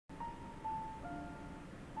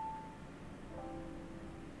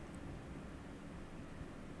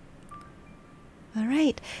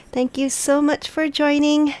right. Thank you so much for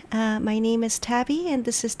joining. My name is Tabi, and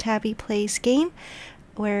this is Tabi Plays Game.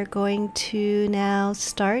 We're going to now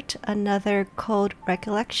start another code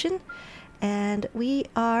recollection, and we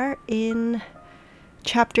are in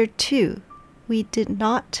Chapter 2. We did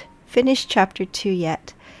not finish Chapter 2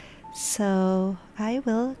 yet, so I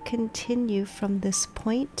will continue from this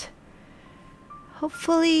point.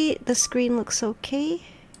 Hopefully the screen looks okay.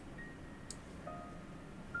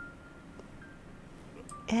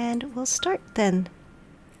 And we'll start then.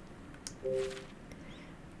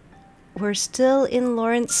 We're still in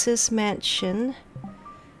Lawrence's mansion.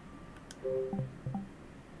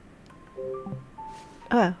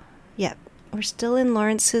 Oh, yeah. We're still in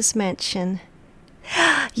Lawrence's mansion.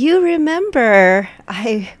 You remember!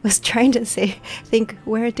 I was trying to think,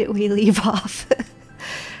 where did we leave off?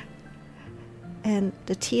 And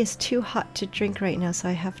the tea is too hot to drink right now, so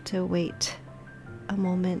I have to wait a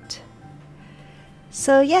moment.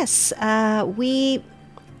 So yes, we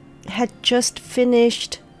had just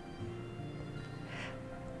finished...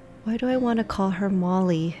 Why do I want to call her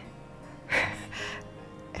Molly?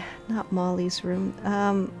 Not Molly's room.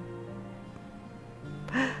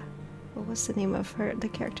 What was the name of the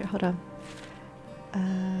character? Hold on.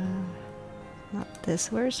 Not this.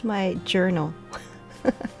 Where's my journal?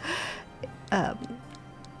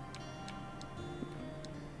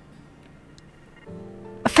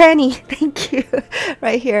 Franny, thank you.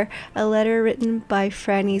 Right here, a letter written by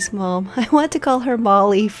Franny's mom. I want to call her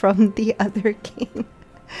Molly from the other game.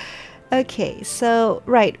 Okay, so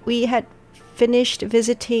right, we had finished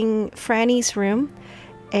visiting Franny's room,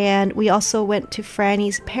 and we also went to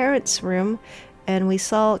Franny's parents' room, and we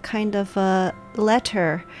saw kind of a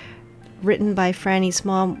letter written by Franny's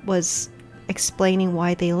mom was explaining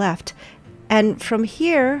why they left. And from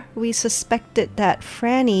here, we suspected that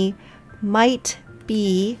Franny might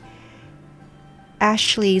be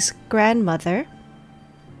Ashley's grandmother,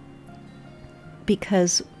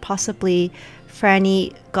 because possibly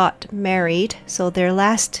Franny got married, so their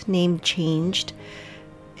last name changed,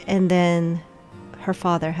 and then her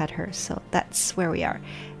father had her, so that's where we are.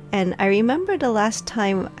 And I remember the last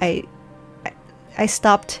time I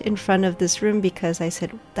stopped in front of this room because I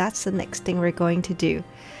said that's the next thing we're going to do.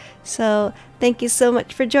 So thank you so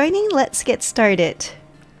much for joining. Let's get started.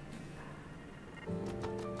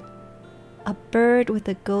 A bird with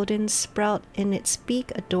a golden sprout in its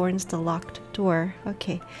beak adorns the locked door.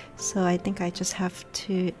 Okay, so I think I just have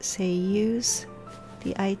to say use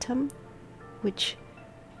the item, which...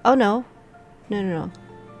 Oh no. No.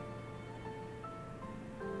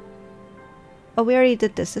 Oh, we already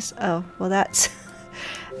did this. Oh, well that's...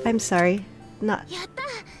 I'm sorry. Not...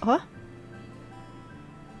 What?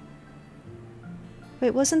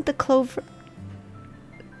 Wait, wasn't the clover...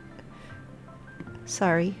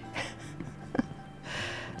 Sorry.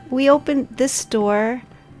 We opened this door,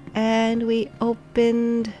 and we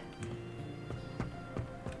opened...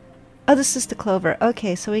 Oh, this is the clover.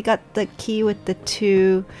 Okay, so we got the key with the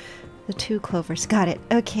two clovers. Got it.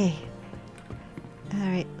 Okay.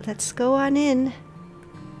 Alright, let's go on in.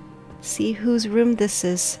 See whose room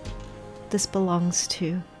this belongs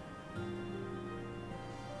to.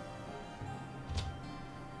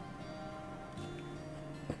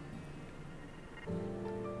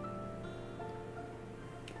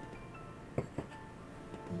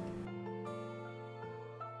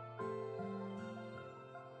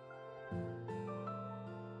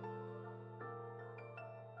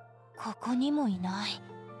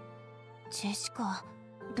 Jessica,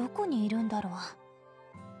 どこにいるんだろう?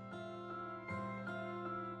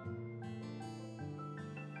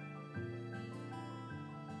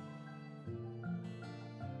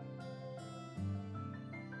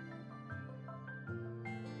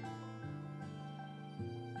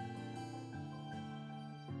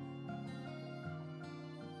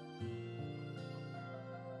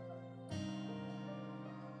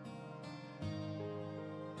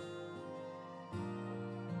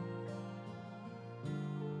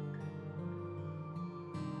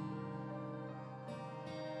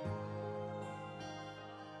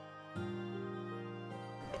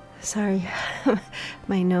 Sorry,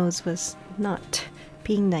 my nose was not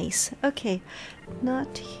being nice. Okay,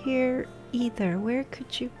 not here either. Where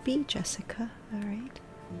could you be, Jessica? Alright.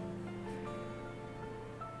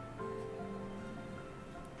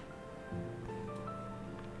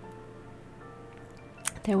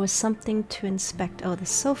 There was something to inspect. Oh, the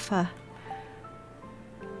sofa.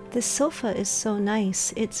 This sofa is so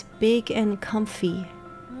nice. It's big and comfy.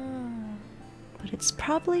 But it's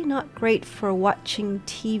probably not great for watching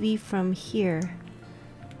TV from here.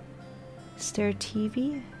 Is there a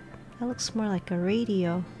TV? That looks more like a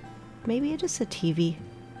radio. maybe it is a TV.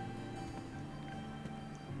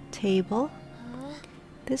 Table.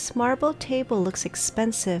 This marble table looks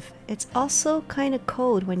expensive. It's also kind of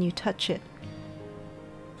cold when you touch it.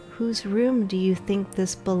 Whose room do you think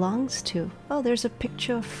this belongs to? Oh, there's a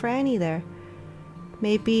picture of Franny there.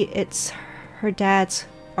 Maybe it's her dad's,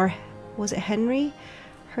 or was it Henry?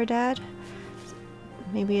 Her dad?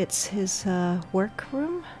 Maybe it's his work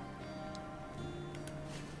room?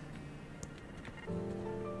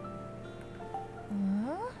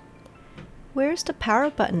 Where's the power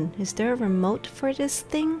button? Is there a remote for this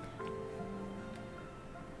thing?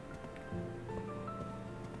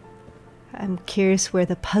 I'm curious where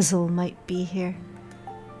the puzzle might be here.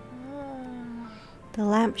 The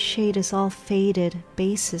lampshade is all faded.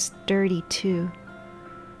 Base is dirty too.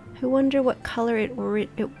 I wonder what color it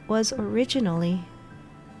was originally.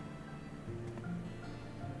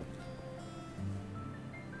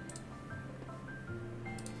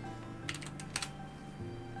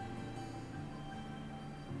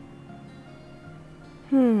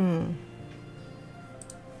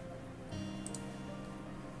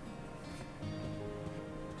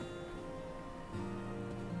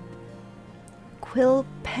 Quill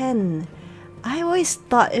pen. I always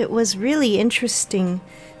thought it was really interesting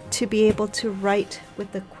to be able to write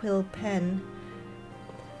with the quill pen.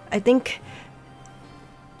 I think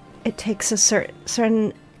it takes a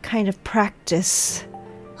certain kind of practice.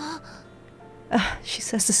 She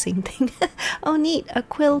says the same thing. Oh, neat, a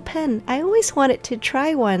quill pen. I always wanted to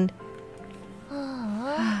try one.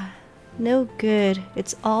 No good.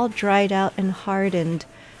 It's all dried out and hardened.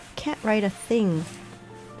 Can't write a thing.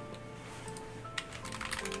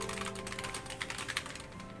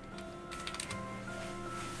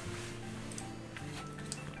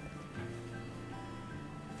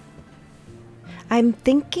 I'm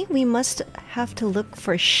thinking we must have to look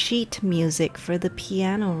for sheet music for the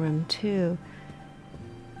piano room too.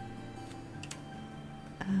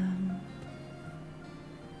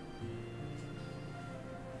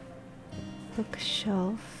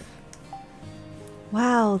 Bookshelf.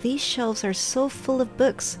 Wow, these shelves are so full of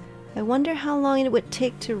books. I wonder how long it would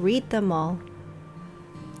take to read them all.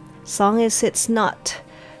 As long as it's not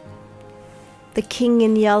The King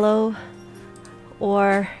in Yellow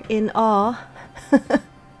or In Awe.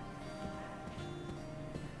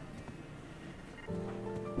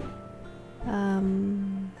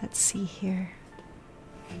 Let's see here.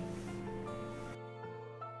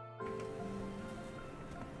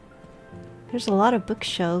 There's a lot of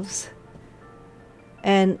bookshelves.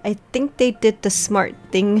 And I think they did the smart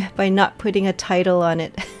thing by not putting a title on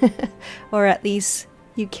it. Or at least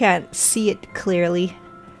you can't see it clearly.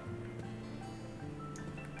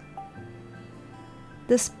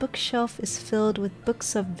 This bookshelf is filled with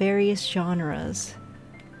books of various genres.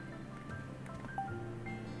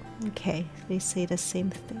 Okay, they say the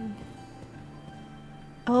same thing.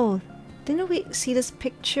 Oh, didn't we see this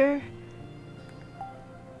picture?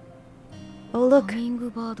 Oh, look.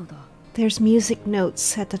 There's music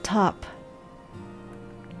notes at the top.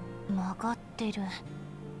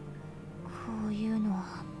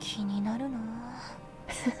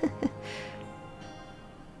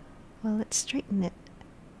 Well, let's straighten it.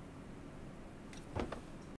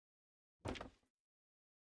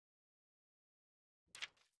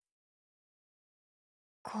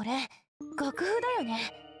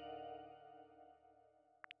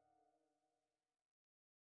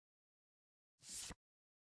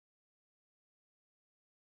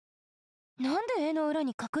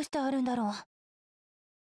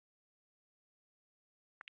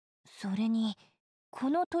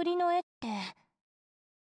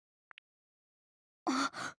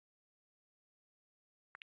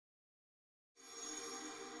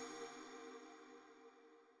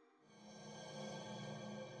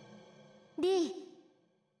 D、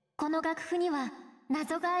この楽譜には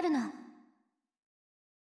謎があるの。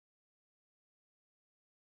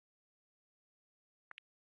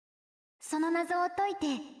その謎を解い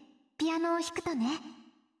てピアノを弾くとね、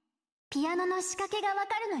ピアノの仕掛けがわ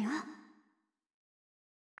かるのよ。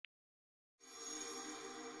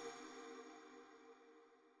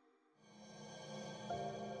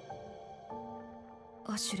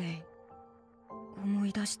アシュレイ、思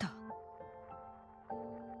い出した。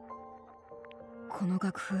この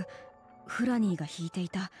楽譜、フラニーが弾いてい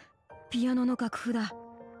たピアノの楽譜だ。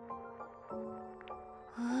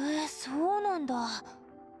そうなんだ。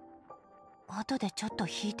後でちょっと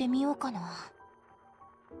弾いてみようかな。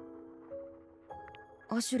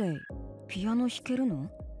アシュレイ、ピアノ弾ける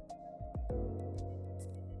の？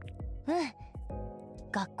うん。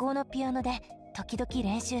学校のピアノで時々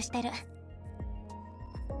練習してる。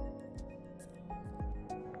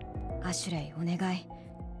アシュレイお願い。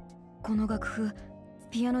この楽譜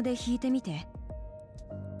ピアノで弾いてみて。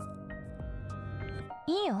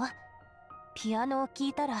いいよ。ピアノを聴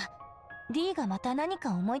いたら D がまた何か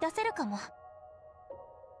思い出せるかも。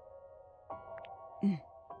うん。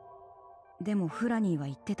でもフラニーは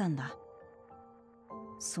言ってたんだ。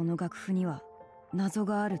その楽譜には謎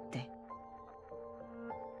があるって。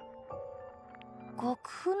楽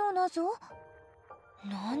譜の謎？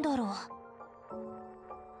なんだろう。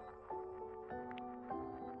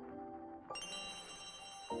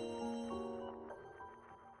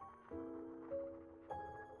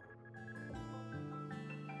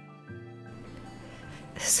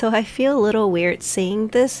So I feel a little weird saying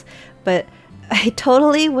this, but I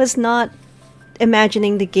totally was not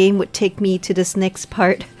imagining the game would take me to this next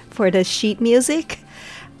part for the sheet music.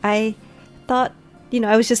 I thought,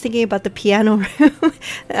 I was just thinking about the piano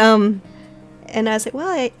room. And I was like,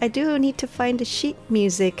 well, I do need to find the sheet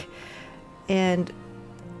music. And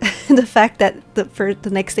the fact that the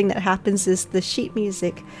next thing that happens is the sheet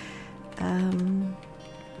music.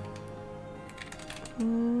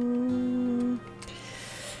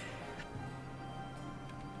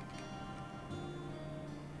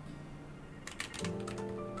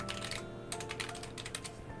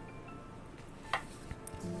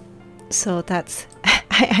 So that's,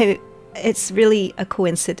 it's really a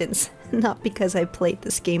coincidence, not because I played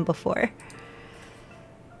this game before.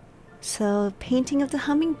 So, painting of the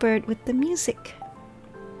hummingbird with the music.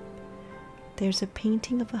 There's a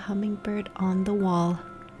painting of a hummingbird on the wall.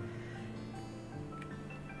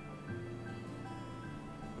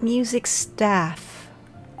 Music staff.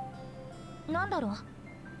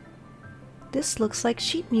 This looks like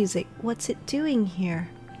sheet music. What's it doing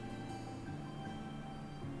here?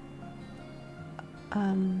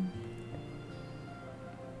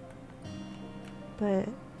 But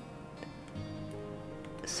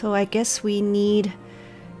so I guess we need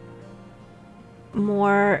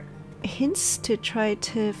more hints to try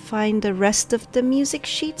to find the rest of the music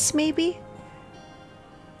sheets, maybe?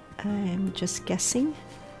 I'm just guessing.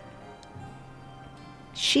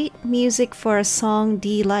 Sheet music for a song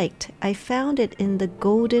D liked. I found it in the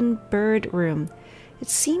Golden Bird room. It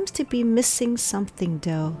seems to be missing something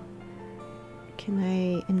though. Can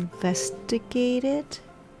I investigate it?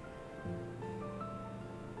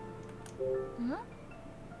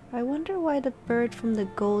 I wonder why the bird from the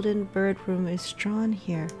Golden Bird room is drawn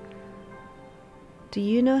here. Do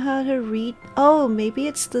you know how to read? Oh, maybe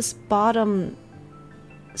it's this bottom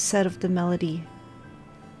set of the melody.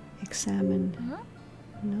 Examine.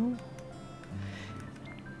 No.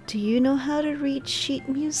 Do you know how to read sheet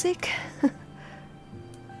music?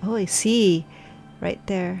 Oh, I see. Right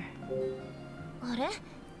there.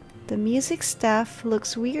 The music staff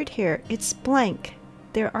looks weird here. It's blank.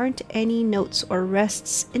 There aren't any notes or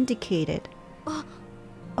rests indicated.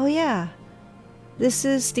 Oh yeah. This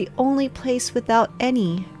is the only place without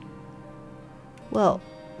any. Well,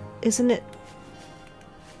 isn't it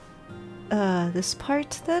this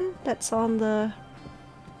part then that's on the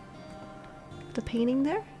painting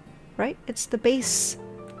there? Right? It's the base.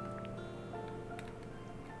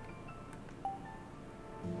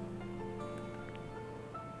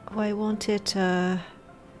 Oh, I want it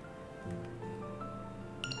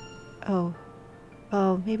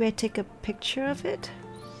Oh, maybe I take a picture of it?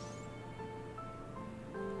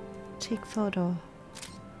 Take photo.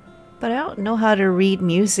 But I don't know how to read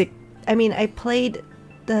music. I mean, I played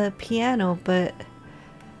the piano, but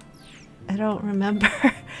I don't remember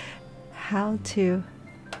how to.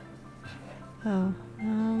 Oh,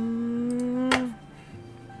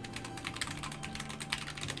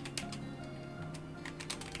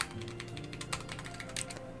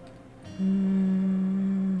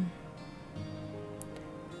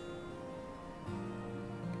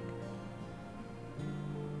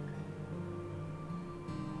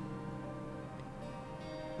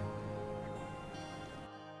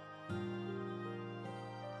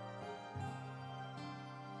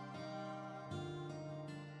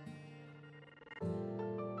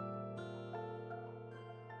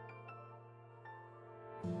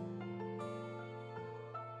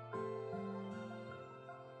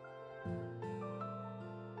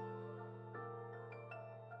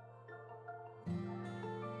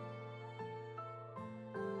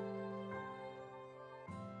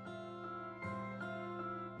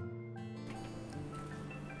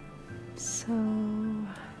 so...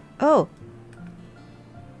 Oh!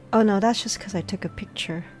 Oh no, that's just because I took a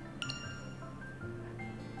picture.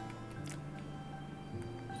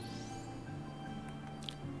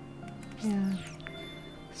 Yeah.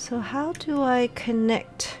 So how do I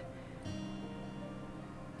connect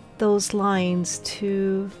those lines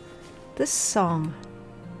to this song?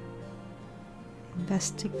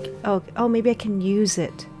 Oh, maybe I can use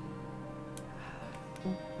it.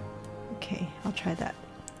 Okay, I'll try that.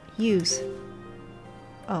 Use.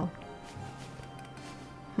 Oh.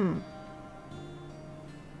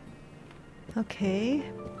 Okay.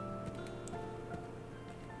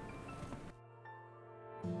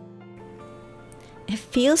 It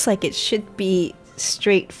feels like it should be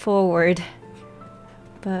straightforward,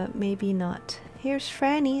 but maybe not. Here's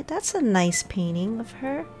Franny. That's a nice painting of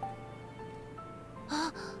her.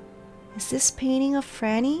 Is this painting of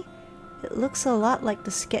Franny? It looks a lot like the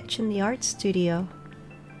sketch in the art studio.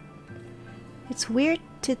 It's weird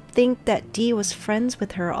to think that Dee was friends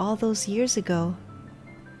with her all those years ago.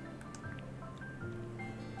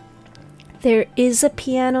 There is a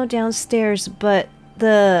piano downstairs, but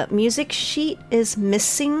the music sheet is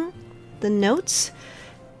missing the notes.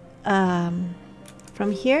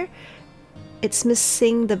 From here, it's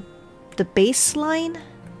missing the bass line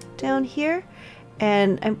down here,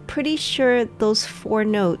 and I'm pretty sure those 4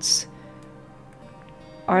 notes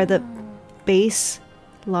are the bass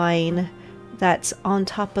line that's on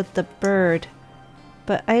top of the bird,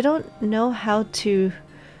 but I don't know how to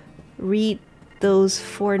read those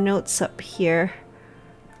 4 notes up here.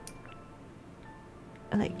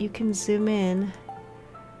 Like, you can zoom in.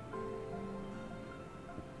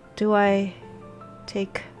 Do I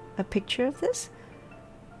take a picture of this?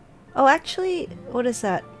 Oh, actually, what is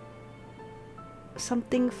that?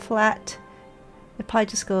 Something flat. It probably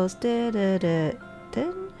just goes da da da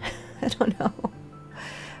da. I don't know.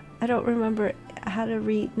 I don't remember how to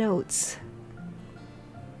read notes.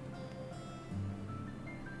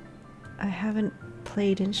 I haven't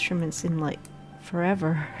played instruments in like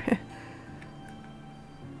forever.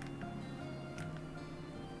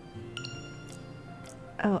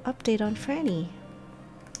 Oh, update on Franny.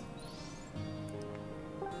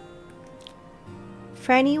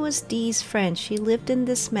 Franny was Dee's friend. She lived in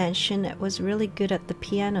this mansion and was really good at the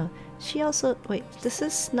piano. She also... Wait, this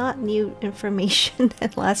is not new information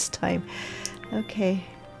than last time. Okay.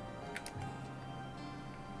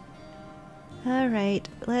 Alright,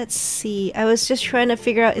 let's see. I was just trying to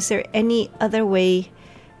figure out, is there any other way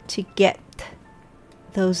to get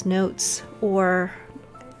those notes? Or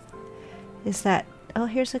is that... Oh,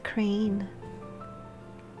 here's a crane.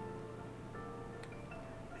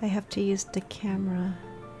 I have to use the camera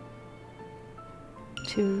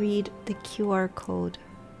to read the QR code.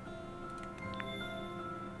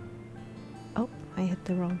 Oh, I hit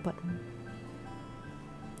the wrong button.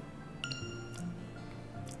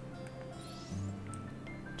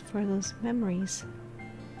 For those memories.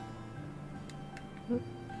 Oop.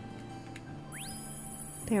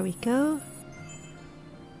 There we go.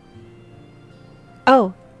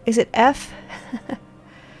 Oh, is it F?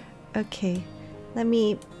 Okay, let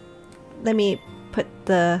me put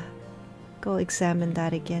the... Go examine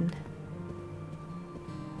that again.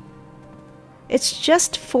 It's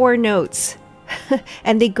just 4 notes,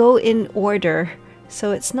 and they go in order,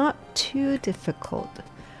 so it's not too difficult.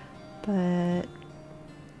 But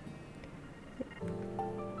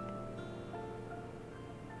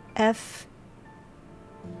F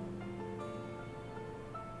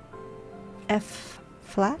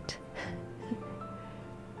flat.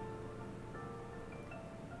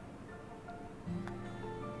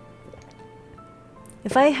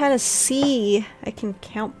 If I had a C, I can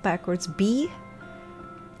count backwards. B,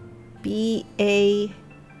 A,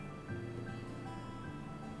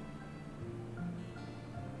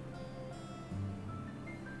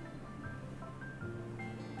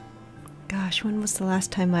 gosh, when was the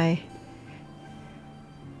last time I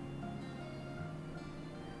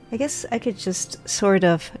guess I could just sort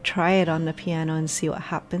of try it on the piano and see what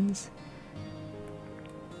happens.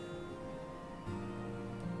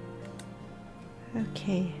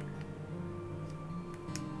 Okay.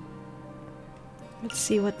 Let's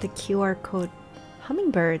see what the QR code...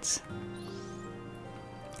 Hummingbirds.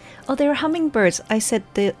 Oh, they were hummingbirds. I said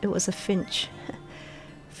it was a finch.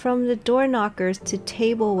 From the door knockers to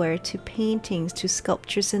tableware to paintings to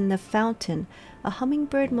sculptures in the fountain, a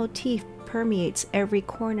hummingbird motif permeates every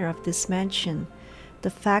corner of this mansion. The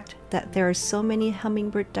fact that there are so many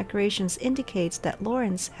hummingbird decorations indicates that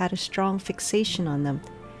Lawrence had a strong fixation on them.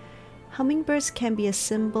 Hummingbirds can be a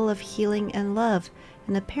symbol of healing and love,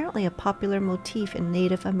 and apparently a popular motif in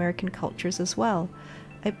Native American cultures as well.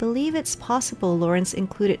 I believe it's possible Lawrence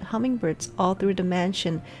included hummingbirds all through the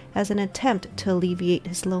mansion as an attempt to alleviate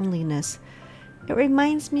his loneliness. It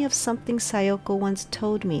reminds me of something Sayoko once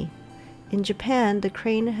told me. In Japan, the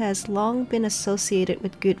crane has long been associated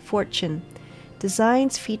with good fortune.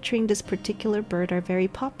 Designs featuring this particular bird are very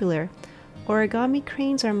popular. Origami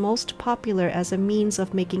cranes are most popular as a means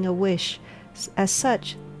of making a wish. As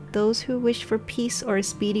such, those who wish for peace or a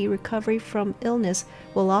speedy recovery from illness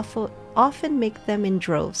will often make them in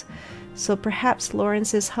droves. So perhaps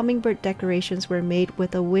Lawrence's hummingbird decorations were made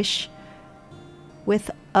with a wish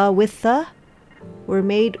with a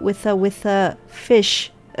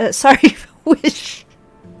fish. Sorry, wish.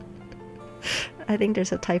 I think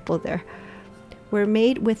there's a typo there. Were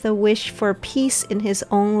made with a wish for peace in his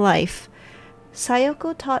own life.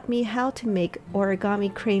 Sayoko taught me how to make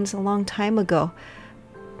origami cranes a long time ago.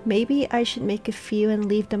 Maybe I should make a few and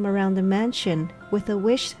leave them around the mansion, with a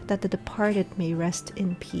wish that the departed may rest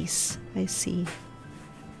in peace. I see.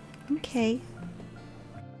 Okay.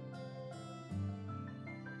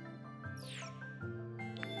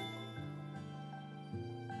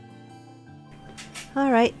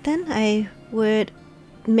 Alright, then I would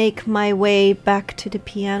make my way back to the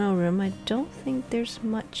piano room. I don't think there's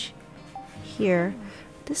much here.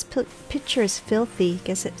 This picture is filthy.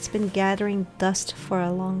 Guess it's been gathering dust for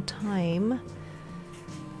a long time.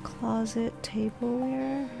 Closet,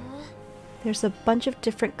 tableware. There's a bunch of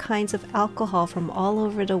different kinds of alcohol from all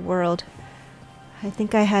over the world. I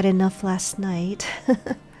think I had enough last night.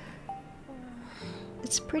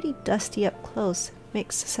 It's pretty dusty up close.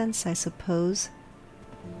 Makes sense, I suppose.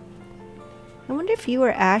 I wonder if you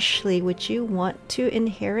were Ashley, would you want to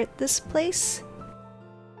inherit this place?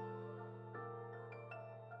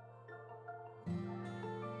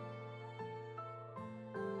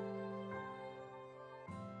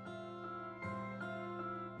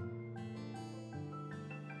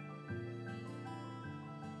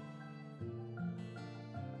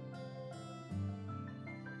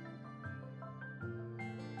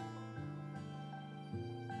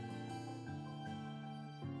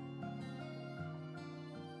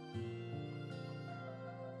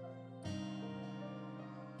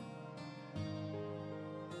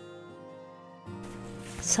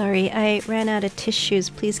 Sorry, I ran out of tissues.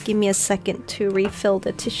 Please give me a second to refill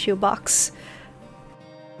the tissue box.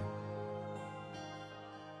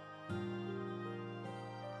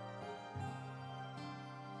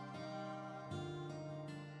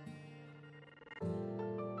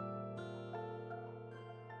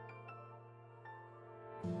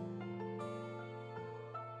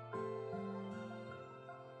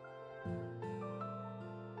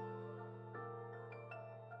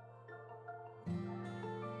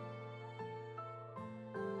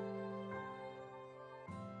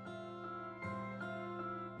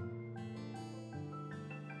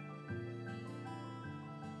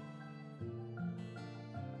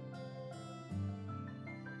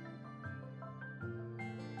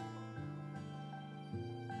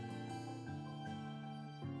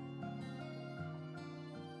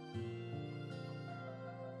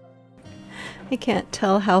 I can't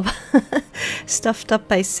tell how stuffed up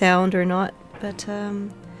I sound or not, but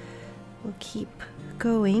we'll keep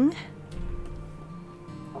going.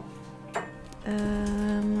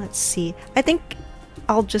 Let's see. I think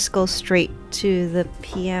I'll just go straight to the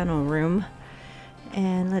piano room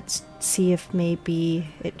and let's see if maybe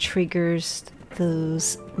it triggers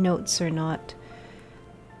those notes or not.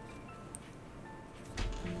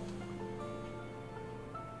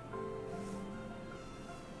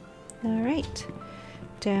 Alright,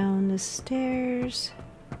 down the stairs.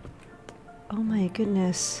 Oh my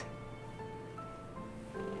goodness.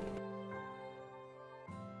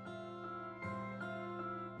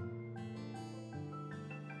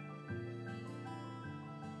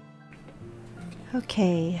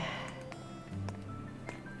 Okay.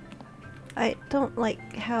 I don't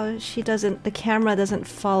like how the camera doesn't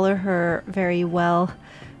follow her very well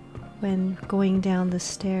when going down the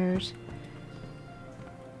stairs.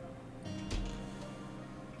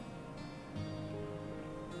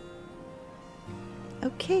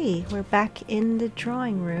 Okay, we're back in the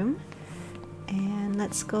drawing room and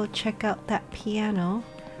let's go check out that piano.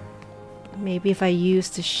 Maybe if I use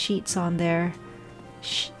the sheets on there,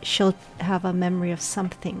 she'll have a memory of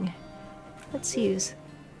something. Let's use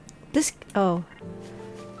this. Oh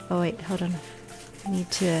wait, hold on. I need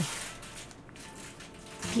to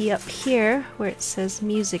be up here where it says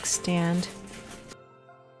music stand.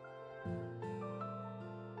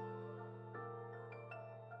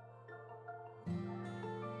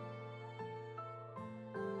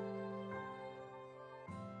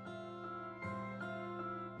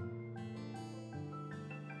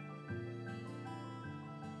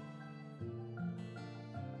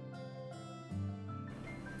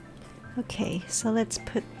 Okay, so let's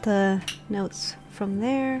put the notes from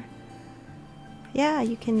there. Yeah,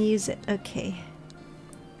 you can use it. Okay.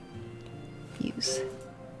 Use.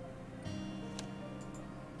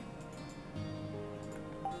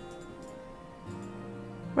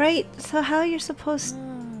 Right? So how you're supposed...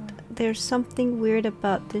 There's something weird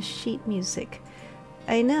about this sheet music.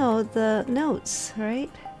 I know the notes, right?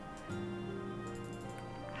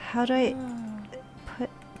 How do I put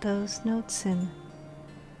those notes in?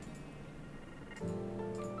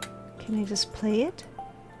 Can I just play it?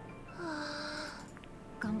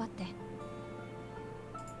 頑張って。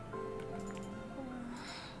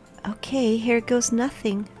 Okay, here goes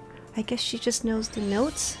nothing. I guess she just knows the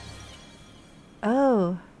notes.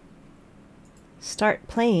 Oh. Start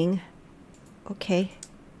playing. Okay.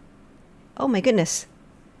 Oh my goodness.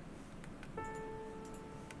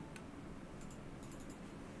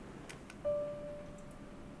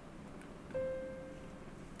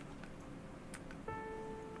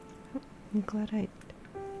 I'm glad I'm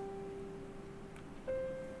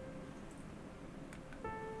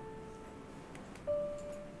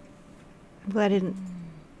glad I didn't...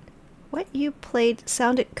 What you played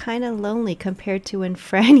sounded kind of lonely compared to when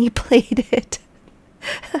Franny played it.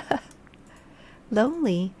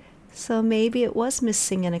 Lonely? So maybe it was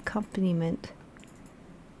missing an accompaniment.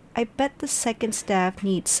 I bet the second staff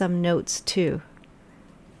needs some notes too.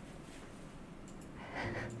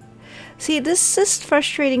 See, this is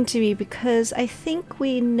frustrating to me because I think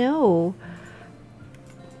we know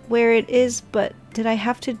where it is, but did I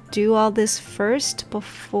have to do all this first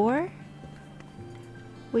before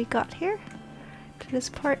we got here? To this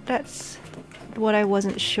part, that's what I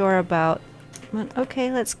wasn't sure about. But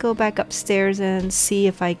okay, let's go back upstairs and see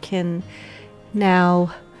if I can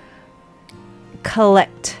now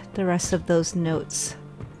collect the rest of those notes.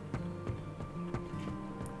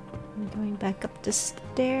 I'm going back up the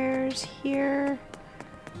stairs here.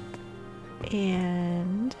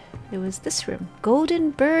 And it was this room.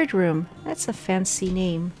 Golden Bird Room. That's a fancy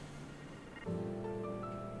name.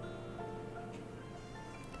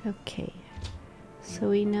 Okay. So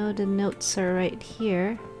we know the notes are right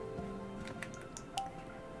here.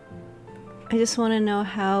 I just want to know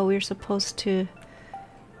how we're supposed to...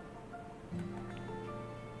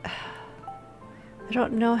 I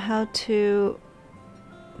don't know how to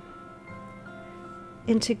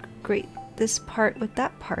integrate this part with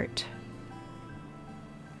that part.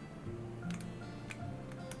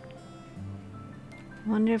 I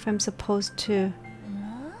wonder if I'm supposed to...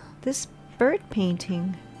 This bird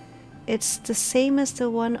painting. It's the same as the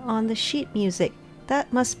one on the sheet music.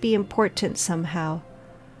 That must be important somehow.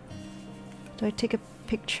 Do I take a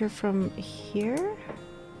picture from here?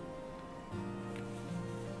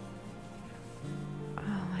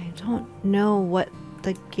 Oh, I don't know what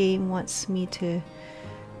the game wants me to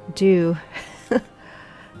do.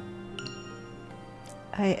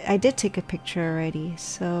 I did take a picture already,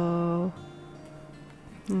 so...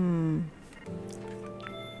 Well,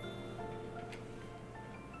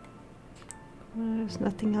 there's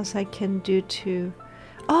nothing else I can do to...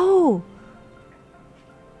 Oh!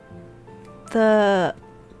 The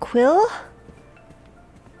quill?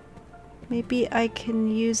 Maybe I can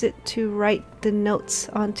use it to write the notes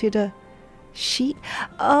onto the sheet?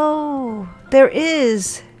 Oh! There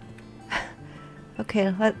is!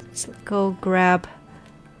 Okay, let's go grab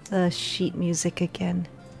the sheet music again.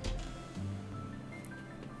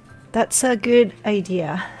 That's a good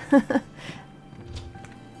idea.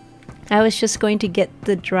 I was just going to get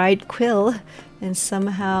the dried quill and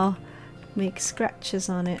somehow make scratches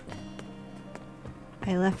on it.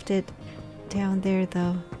 I left it down there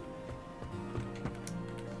though.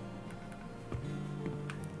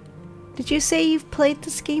 Did you say you've played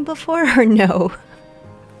this game before or no?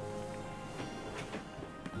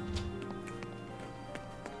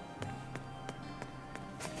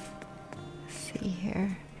 Let's see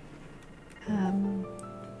here.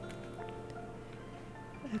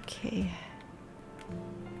 Okay.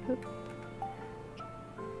 Oop.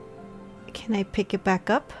 Can I pick it back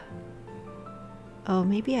up? Oh,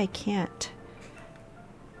 maybe I can't.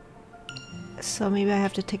 So maybe I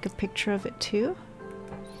have to take a picture of it too?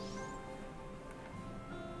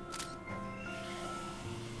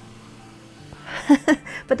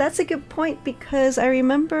 But that's a good point because I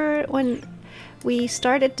remember when we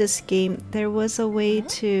started this game, there was a way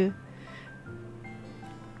to...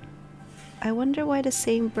 I wonder why the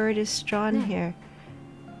same bird is drawn here.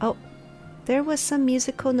 Oh, there was some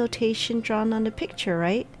musical notation drawn on the picture,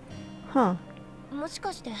 right? Huh.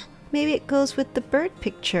 Maybe it goes with the bird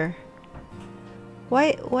picture.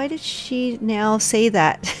 Why did she now say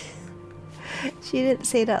that? She didn't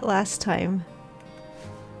say that last time.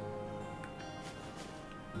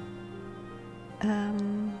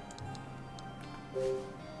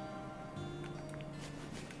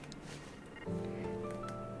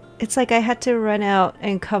 It's like I had to run out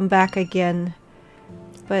and come back again.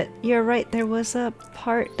 But you're right, there was a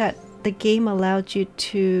part that the game allowed you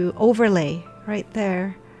to overlay right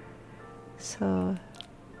there. So,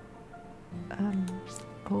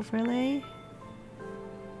 overlay.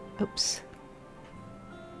 Oops.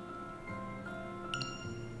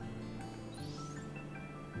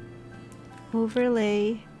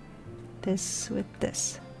 Overlay this with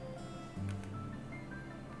this.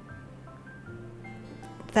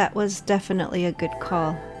 That was definitely a good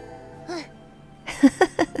call.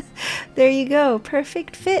 There you go,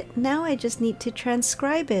 perfect fit. Now I just need to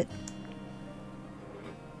transcribe it.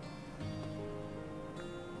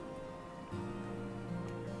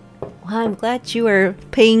 Well, I'm glad you are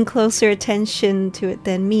paying closer attention to it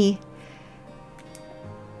than me.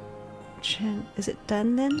 Is it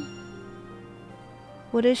done then?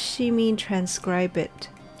 What does she mean, transcribe it?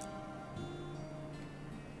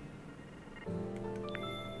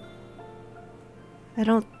 I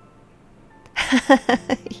don't...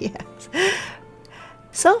 Yes.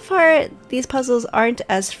 So far, these puzzles aren't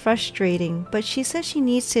as frustrating, but she says she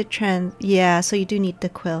needs to Yeah, so you do need the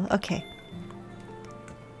quill. Okay.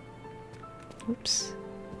 Oops.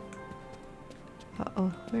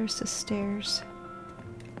 Uh-oh, where's the stairs?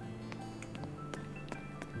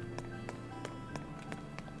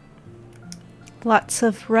 Lots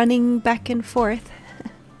of running back and forth.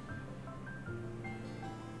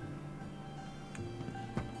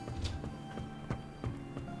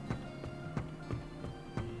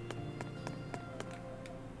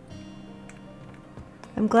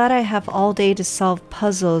 I'm glad I have all day to solve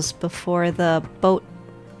puzzles before the boat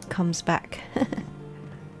comes back.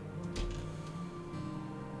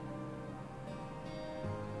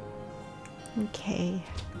 Okay.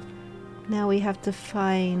 Now we have to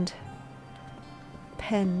find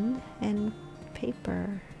pen and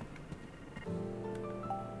paper.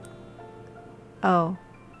 Oh,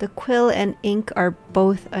 the quill and ink are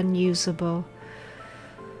both unusable.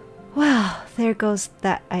 Well, there goes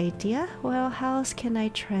that idea. Well, how else can I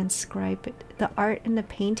transcribe it? The art in the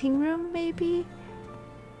painting room, maybe?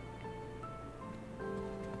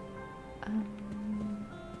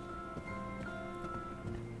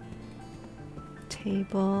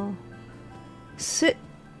 Table. Soot.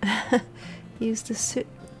 Use the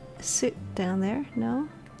soot down there. No?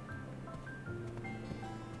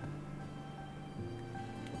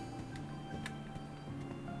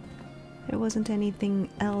 There wasn't anything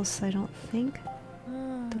else, I don't think.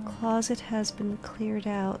 The closet has been cleared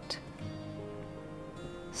out.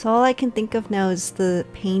 So all I can think of now is the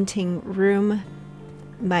painting room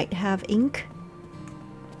might have ink.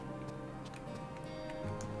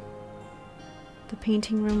 The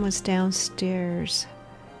painting room was downstairs.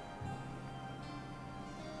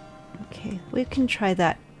 Okay, we can try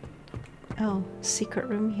that. Oh, secret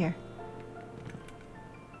room here.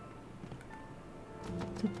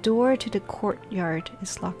 The door to the courtyard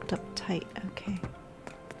is locked up tight. Okay.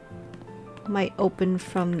 Might open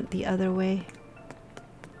from the other way.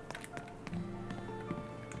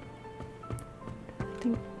 I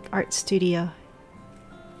think art studio.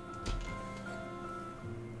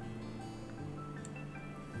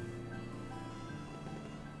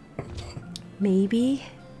 Maybe.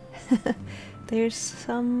 There's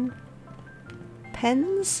some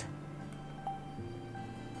pens,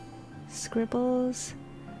 scribbles.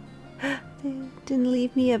 They didn't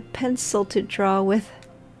leave me a pencil to draw with.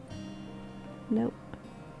 Nope.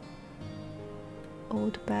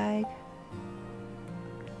 Old bag.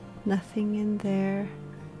 Nothing in there.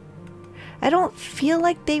 I don't feel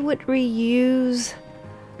like they would reuse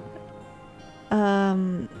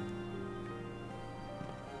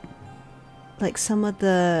like some of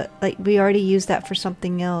the, like we already used that for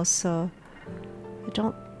something else, so I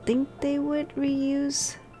don't think they would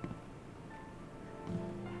reuse.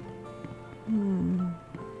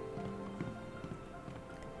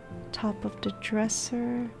 Top of the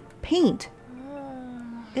dresser. Paint!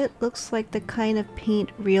 It looks like the kind of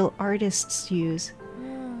paint real artists use.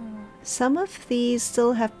 Some of these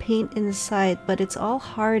still have paint inside, but it's all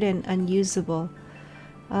hard and unusable.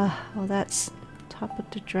 Well, that's top of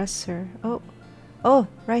the dresser. Oh,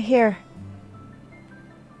 right here.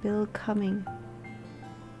 Bill coming.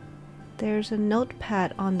 There's a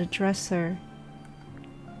notepad on the dresser.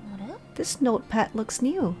 This notepad looks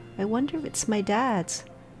new. I wonder if it's my dad's.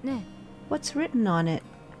 What's written on it?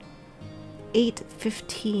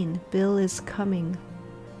 8:15. Bill is coming.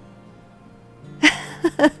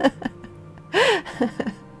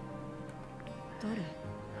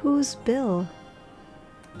 Who's Bill?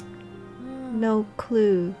 No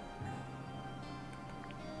clue.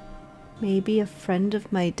 Maybe a friend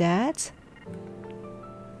of my dad's?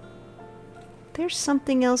 There's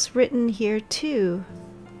something else written here too.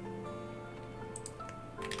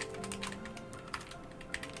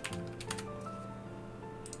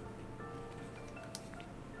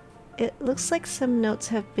 It looks like some notes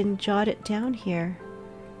have been jotted down here.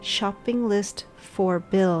 Shopping list for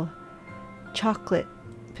Bill. Chocolate.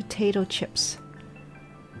 Potato chips.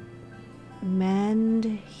 Mand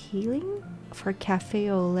healing? For cafe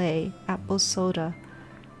au lait. Apple soda.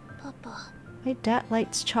 パパ My dad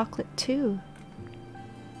likes chocolate too.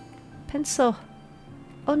 Pencil.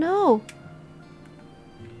 Oh no!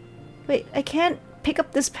 Wait, I can't pick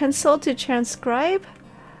up this pencil to transcribe?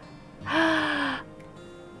 Oh,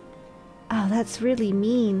 that's really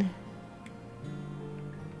mean.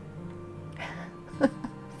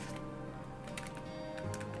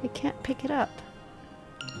 I can't pick it up.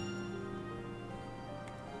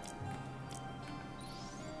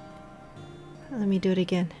 Let me do it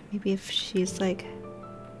again. Maybe if she's like...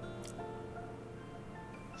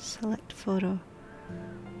 Select photo.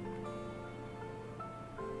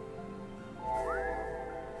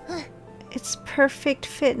 It's perfect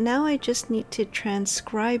fit. Now I just need to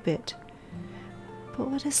transcribe it. But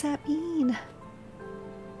what does that mean?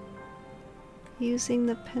 Using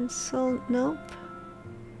the pencil? Nope.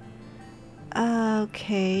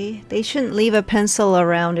 Okay. They shouldn't leave a pencil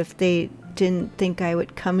around if they didn't think I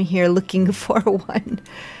would come here looking for one.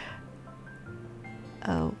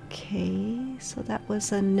 Okay, so that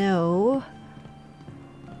was a no.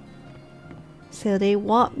 So they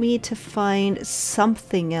want me to find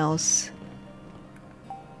something else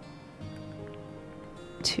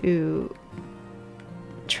to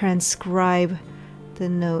transcribe the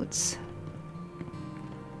notes.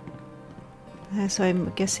 So I'm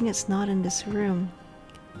guessing it's not in this room.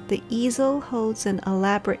 The easel holds an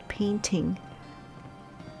elaborate painting.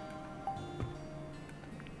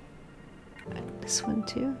 This one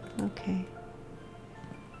too? Okay.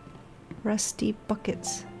 Rusty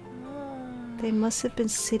buckets. They must have been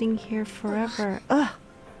sitting here forever. Ugh!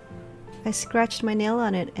 I scratched my nail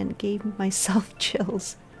on it and gave myself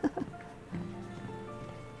chills.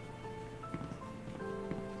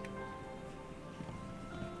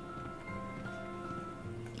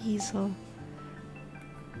 Easel.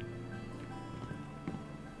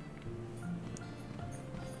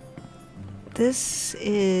 This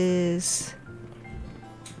is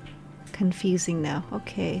confusing now.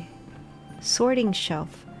 Okay. Sorting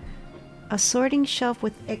shelf. A sorting shelf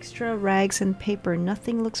with extra rags and paper.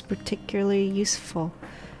 Nothing looks particularly useful.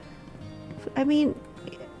 I mean,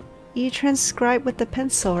 you transcribe with the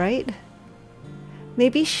pencil, right?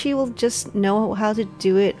 Maybe she will just know how to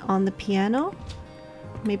do it on the piano?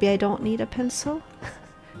 Maybe I don't need a pencil?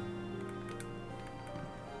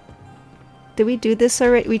 Did we do this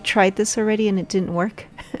already? We tried this already and it didn't work?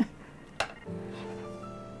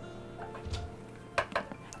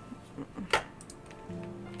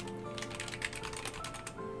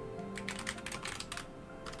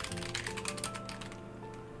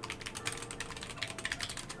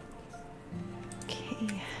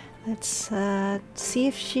 Okay, let's see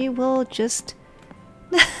if she will just...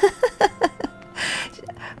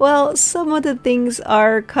 Well, some of the things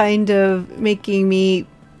are kind of making me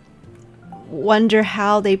wonder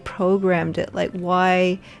how they programmed it. Like,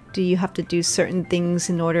 why do you have to do certain things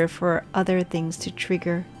in order for other things to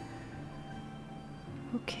trigger?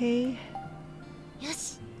 Okay.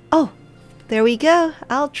 Yes. Oh, there we go.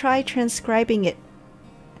 I'll try transcribing it.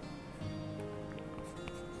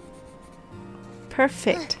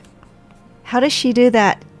 Perfect. How does she do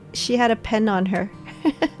that? She had a pen on her.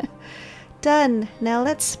 Done. Now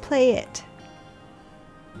let's play it.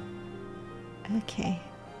 Okay.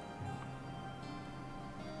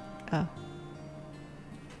 Oh.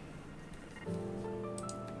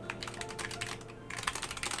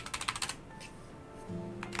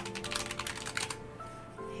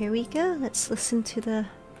 Here we go. Let's listen to the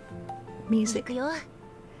music. 行くよ。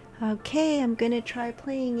 Okay, I'm gonna try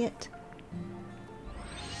playing it.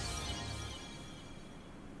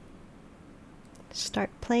 Start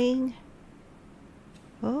playing.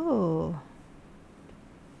 Oh.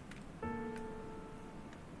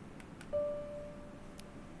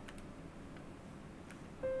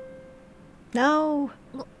 No.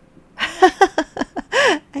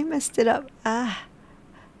 I messed it up. Ah.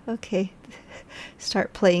 Okay.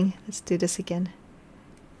 Start playing. Let's do this again.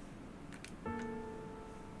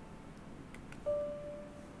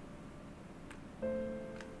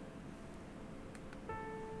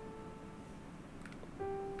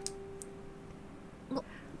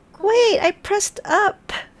 Wait, I pressed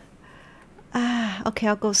up. Ah, okay,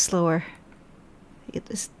 I'll go slower.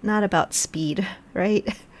 It's not about speed, right?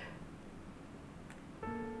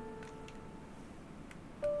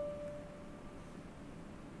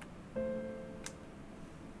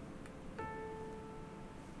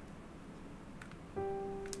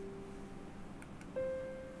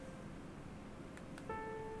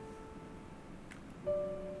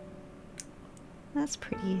 That's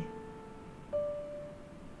pretty.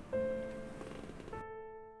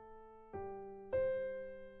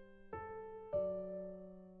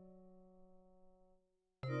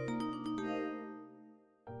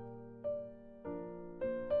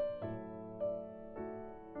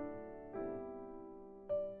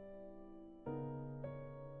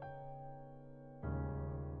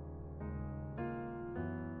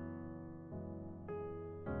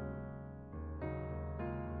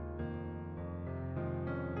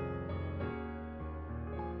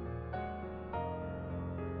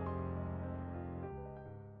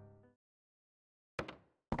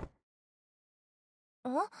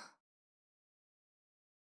あ、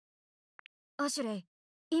アシュレイ、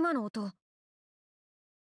今の音。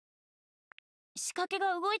仕掛け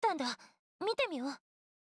が動いたんだ。見てみよう。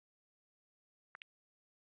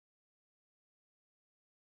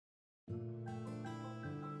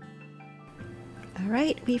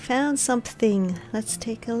Alright, we found something. Let's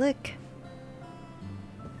take a look.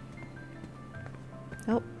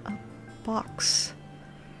 Oh, a box.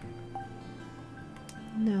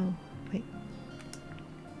 No, wait.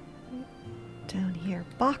 Down here.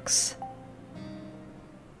 Box.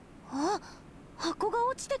 あ、箱が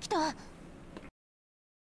落ちてきた。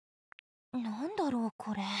なんだろう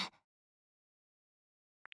これ。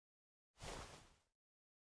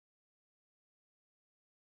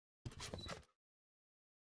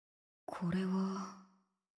これは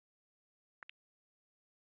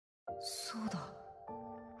そうだ、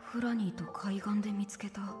フラニーと海岸で見つけ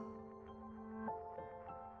た。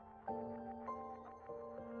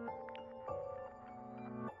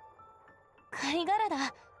貝殻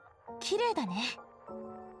だ。綺麗だね。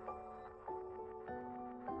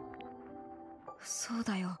そう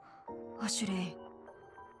だよ、アシュレイ。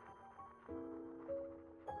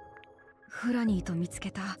フラニーと見つ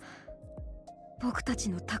けた僕たち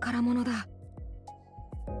の宝物だ。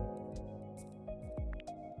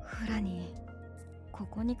フラニー、こ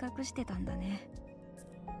こに隠してたんだね。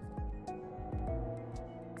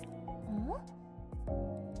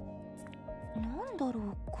なんだろ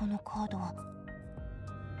うこのカード。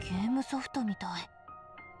ゲームソフトみたい。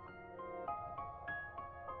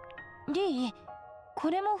リー、こ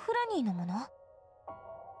れもフラニーのもの？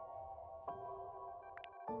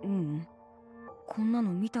うん、こんな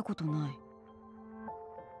の見たことない。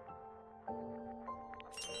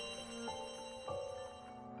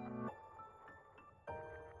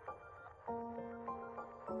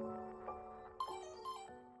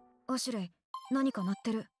アシュレイ、何か鳴っ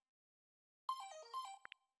てる。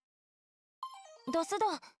ダスだ。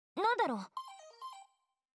なんだろう。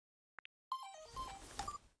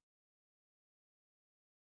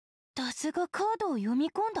ダスがカードを読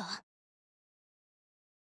み込んだ。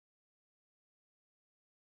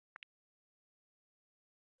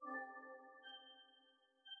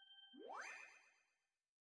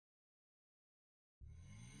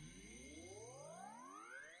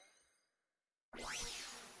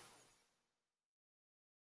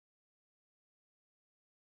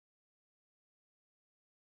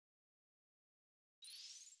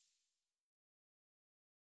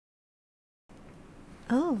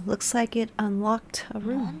Oh, looks like it unlocked a な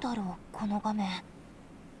room. んだろうこの画面。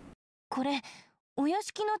これお屋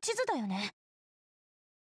敷の地図だよね。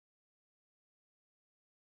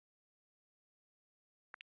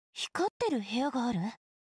光ってる部屋がある？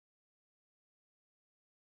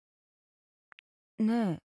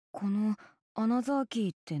ねえ、このアナザーキー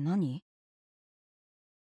って何？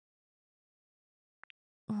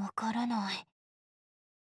わからない。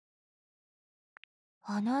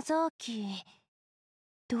アナザーキー、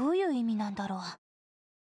どういう意味なんだろう。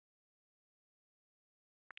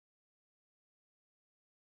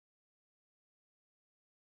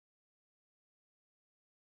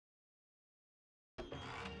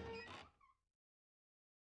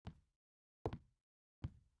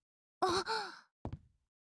あ、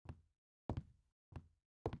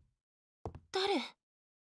誰？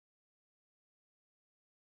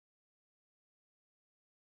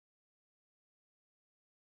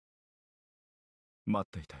待っ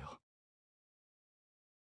ていたよ。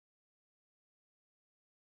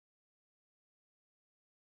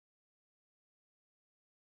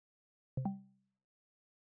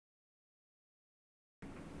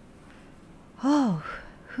Oh,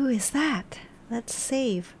 who is that? Let's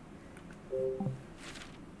save. I'm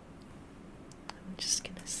just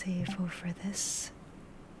gonna save over this.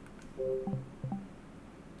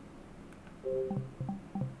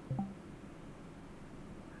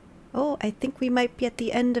 Oh, I think we might be at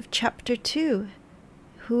the end of chapter 2.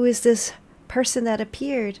 Who is this person that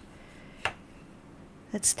appeared?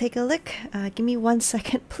 Let's take a look. Give me 1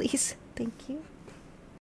 second, please. Thank you.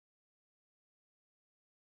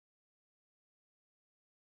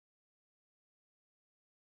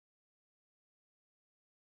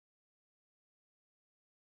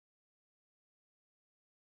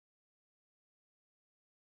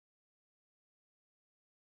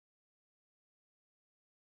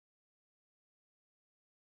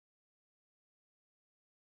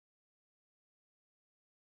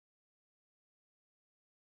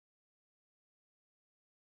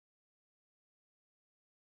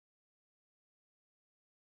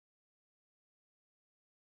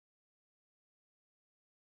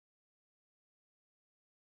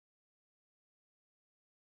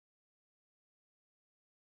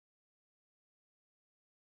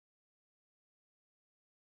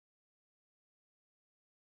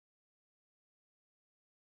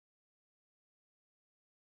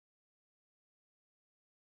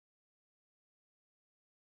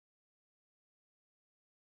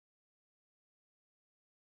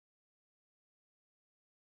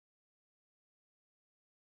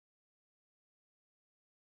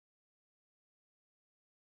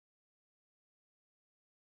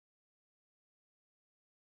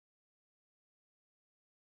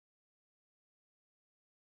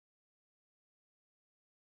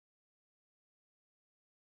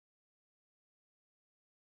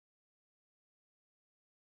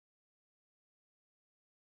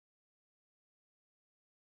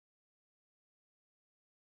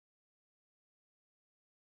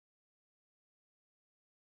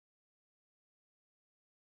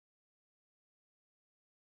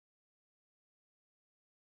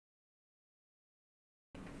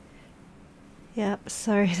 Yep,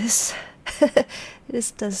 sorry, this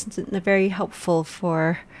doesn't very helpful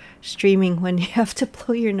for streaming when you have to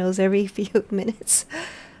blow your nose every few minutes.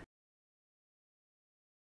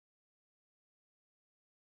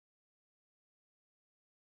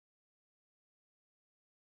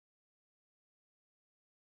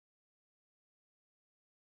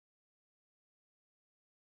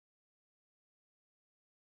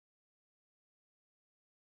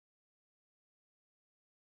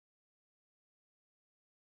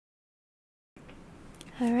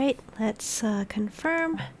 All right, let's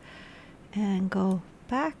confirm and go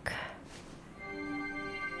back.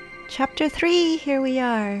 Chapter 3, here we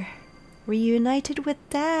are. Reunited with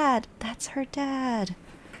Dad. That's her dad.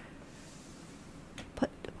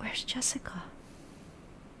 But where's Jessica?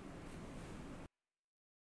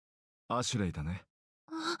 アシュレイだね。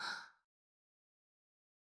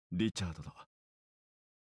リチャードだ。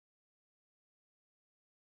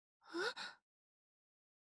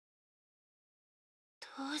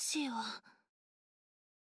どうしよう。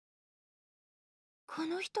こ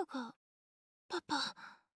の人がパパ。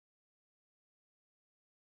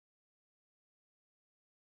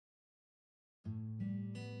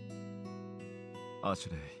アシ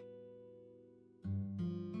ュレイ。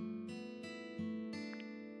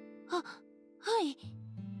はい。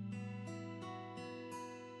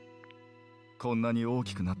こんなに大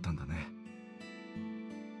きくなったんだね。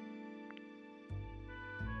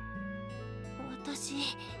私。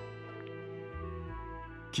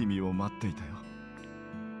君を待っていたよ。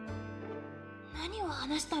何を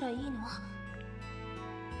話したらいいの？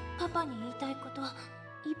パパに言いたいこと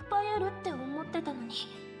いっぱいあるって思ってたのに。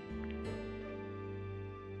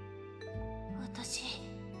私、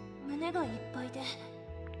胸がいっぱいで。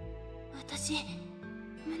私、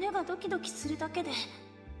胸がドキドキするだけで。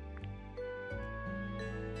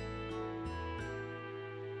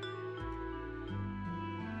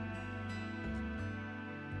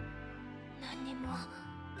何にも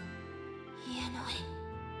言えない。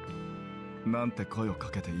なんて声をか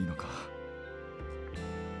けていいのか。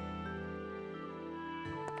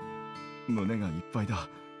胸がいっぱいだ。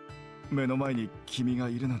目の前に君が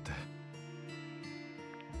いるなんて。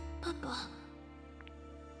パパ。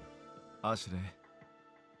アシュレイ、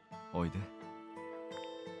おいで。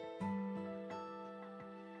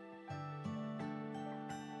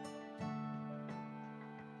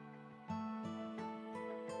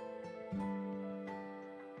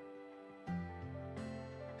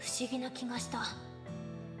不思議な気がした。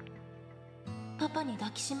パパに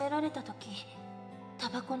抱きしめられた時、タ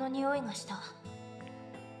バコの匂いがした。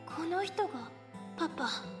この人がパパ。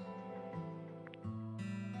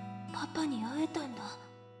パパに会えたんだ、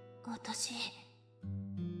私。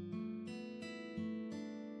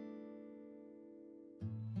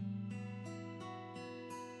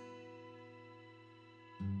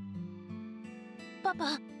パ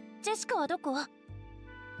パ、ジェシカはどこ？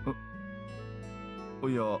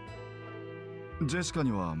いや、ジェシカ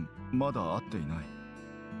にはまだ会っていない。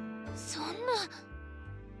そんな。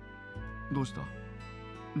どうした？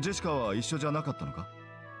ジェシカは一緒じゃなかったのか？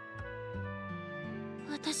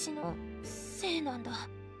私のせいなんだ。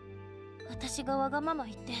私がわがまま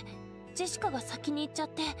言ってジェシカが先に行っちゃっ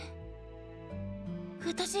て。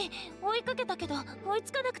私追いかけたけど追い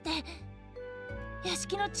つかなくて、屋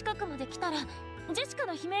敷の近くまで来たらジェシカ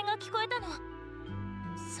の悲鳴が聞こえたの。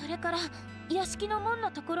それから屋敷の門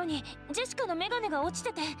のところにジェシカのメガネが落ち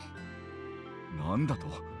てて。なんだと？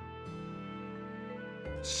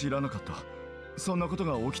知らなかった。そんなこと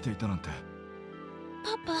が起きていたなんて。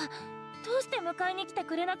パパ、どうして迎えに来て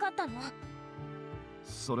くれなかったの？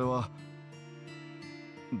それは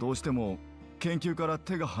どうしても研究から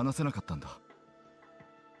手が離せなかったんだ。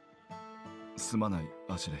すまない、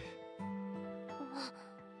アシュレイ。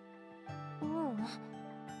うん、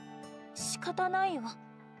仕方ないよ。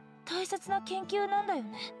大切な研究なんだよ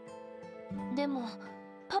ね。でも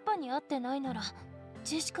パパに会ってないなら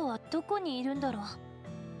ジェシカはどこにいるんだろう。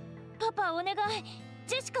パパ、お願い、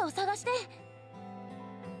ジェシカを探して。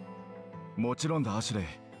もちろんだ、アシュレイ。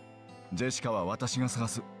ジェシカは私が探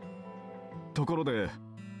す。ところで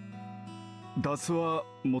ダスは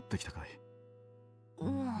持ってきたかい？う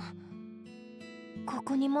ん、こ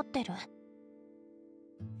こに持ってる。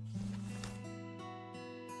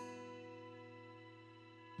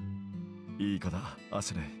いい子だ、ア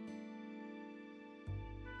シュレイ。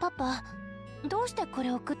パパ、どうしてこれ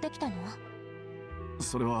送ってきたの？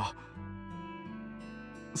それは、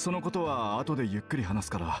そのことは後でゆっくり話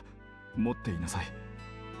すから持っていなさい。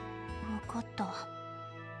分かった。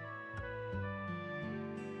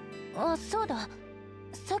あ、そうだ、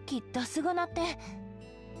さっきダスが鳴って。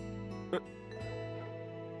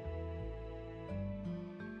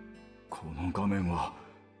の画面は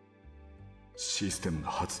システムが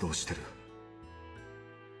発動してる。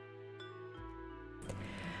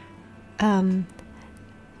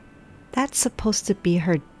That's supposed to be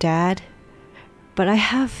her dad, but I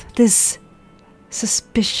have this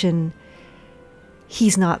suspicion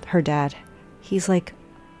he's not her dad. He's like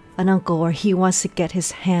an uncle, or he wants to get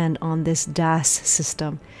his hand on this DAS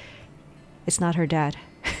system. It's not her dad.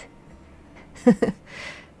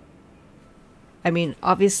 I mean,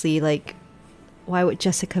 obviously, like, why would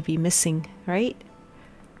Jessica be missing, right?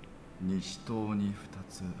 西棟に2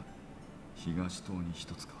つ、東棟に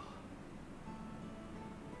1つか。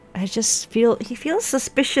I just feel he feels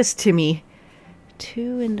suspicious to me.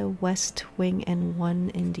 2 in the west wing and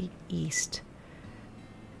 1 in the east.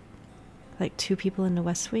 Like 2 people in the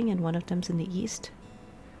west wing and 1 of them's in the east.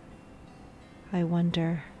 I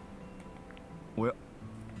wonder. おや、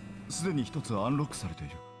すでに1つアンロックされてい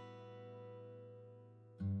る。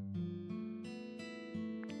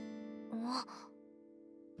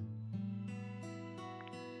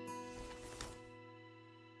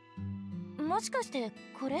もしかして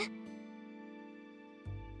これ？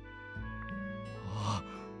あ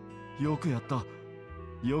あ、よくやった。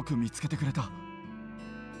よく見つけてくれた。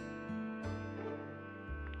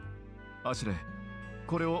アシュレイ、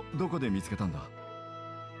これをどこで見つけたんだ？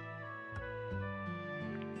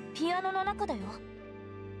ピアノの中だよ。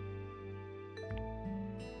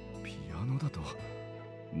ピアノだと？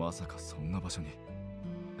まさかそんな場所に。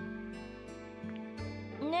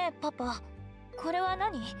ねえパパ、これは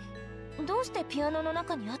何？どうしてピアノの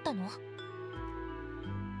中にあったの？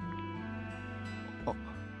あ、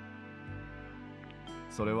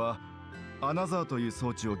それはアナザーという装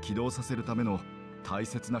置を起動させるための大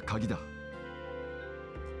切な鍵だ。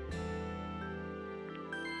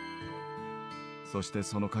そして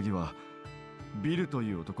その鍵はビルと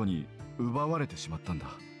いう男に奪われてしまったんだ。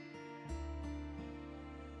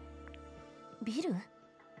ビル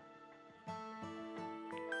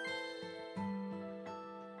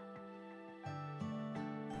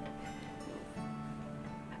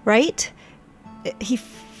？Right? It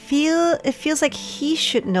feels like he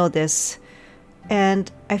should know this.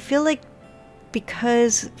 And I feel like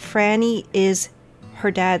because Franny is her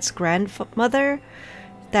dad's grandmother,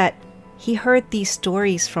 that he heard these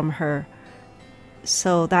stories from her.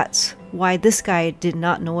 So that's why this guy did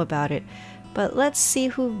not know about it. But let's see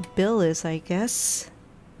who Bill is, I guess.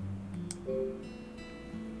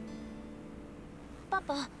 パ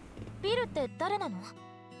パ、ビルって誰なの？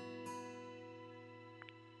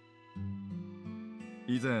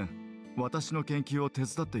以前私の研究を手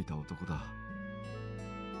伝っていた男だ。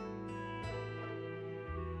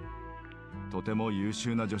とても優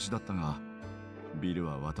秀な助手だったが、ビル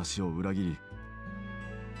は私を裏切り、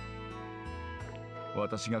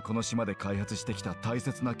私がこの島で開発してきた大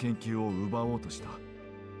切な研究を奪おうとした。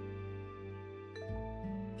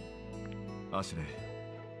アシュレイ、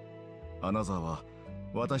アナザーは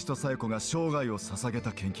私とサヨコが生涯を捧げ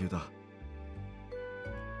た研究だ。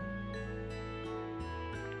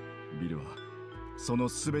ビルはその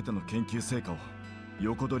全ての研究成果を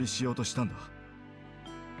横取りしようとしたんだ。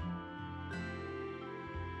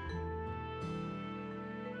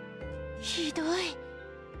ひどい。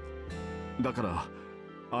だから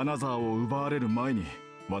アナザーを奪われる前に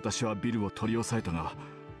私はビルを取り押さえたが、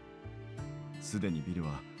すでにビル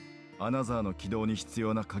はアナザーの起動に必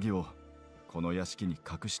要な鍵をこの屋敷に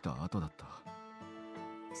隠した後だった。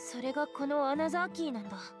それがこのアナザーキーなん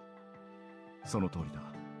だ。その通りだ。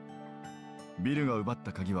ビルが奪っ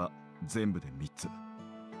た鍵は全部で3つ。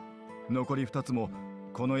残り2つも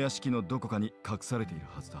この屋敷のどこかに隠されている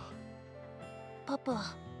はずだ。パ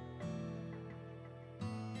パ。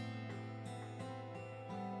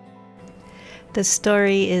The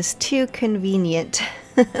story is too convenient.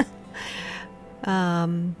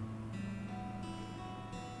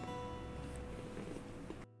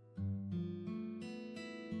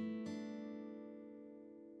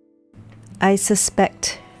 I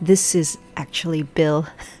suspect this is actually Bill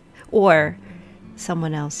or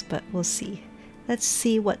someone else, but we'll see. Let's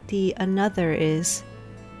see what the another is.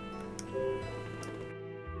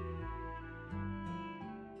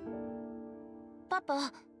 パ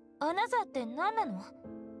パ、アナザーって何なの？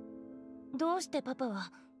どうしてパパ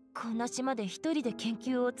はこんな島で一人で研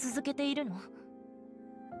究を続けているの？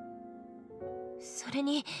それ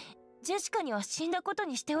にジェシカには死んだこと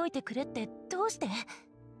にしておいてくれってどうして？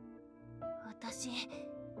私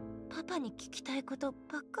パパに聞きたいこと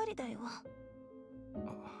ばっかりだよ。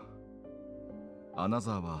アナ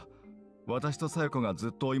ザーは私とサヨコがず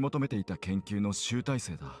っと追い求めていた研究の集大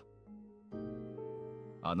成だ。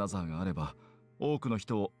アナザーがあれば多くの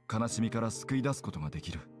人を悲しみから救い出すことがで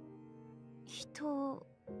きる。人を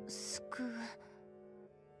救う。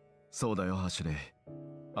そうだよアシュレイ。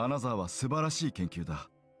アナザーは素晴らしい研究だ。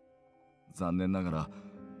残念ながら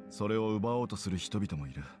それを奪おうとする人々も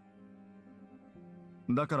いる。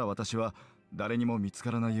だから私は誰にも見つ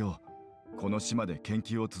からないようこの島で研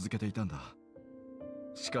究を続けていたんだ。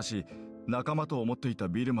しかし仲間と思っていた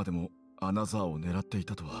ビルまでもアナザーを狙ってい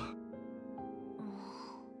たとは。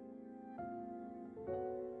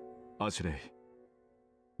アシュレイ、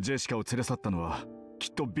ジェシカを連れ去ったのはき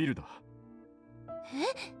っとビルだ。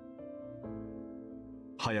え？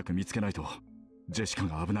早く見つけないとジェシカ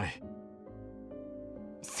が危ない。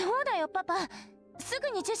そうだよパパ、すぐ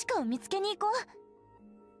にジェシカを見つけに行こ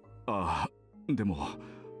う。ああ、でも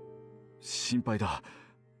心配だ。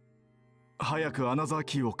早くアナザー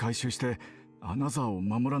キーを回収してアナザーを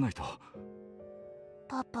守らないと。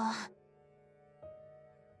パパ、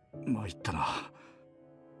参ったな。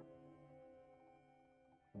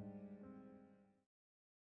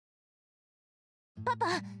パ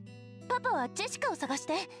パはジェシカを探し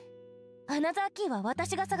て。アナザーキーは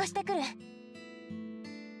私が探してくる。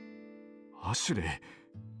アシュレイ、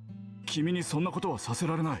君にそんなことはさせ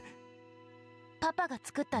られない。パパが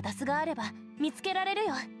作ったダスがあれば見つけられる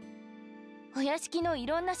よ。お屋敷のい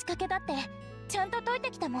ろんな仕掛けだってちゃんと解い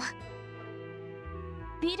てきたもん。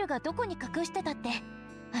ビルがどこに隠してたって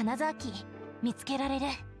アナザーキー見つけられる。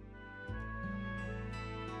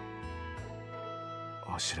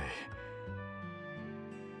アシュレ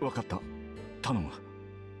イ、わかった、頼む。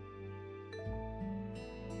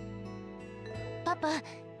パパ、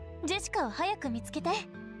ジェシカを早く見つけて。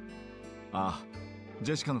ああ、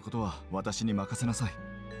ジェシカのことは私に任せなさい。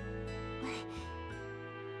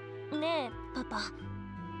ねえパパ、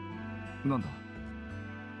なんだ？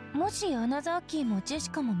もしアナザーキーもジェシ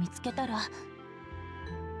カも見つけたら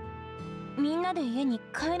みんなで家に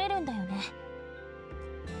帰れるんだよね。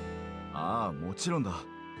ああ、もちろんだ。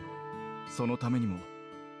そのためにも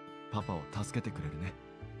パパを助けてくれるね。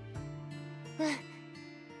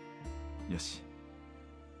よし、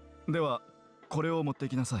ではこれを持って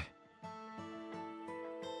きなさい。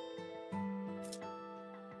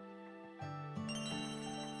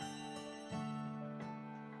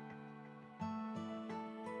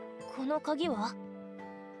この鍵は？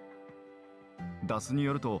ダスに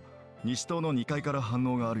よると西棟の2階から反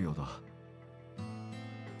応があるようだ。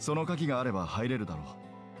その鍵があれば入れるだろう。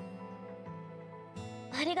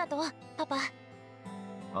ありがとうパパ。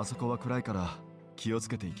あそこは暗いから気をつ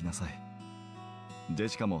けていきなさい。ジェ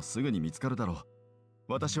シカもすぐに見つかるだろう。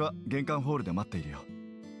私は玄関ホールで待っているよ。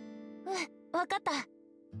わかった。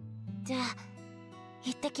じゃあ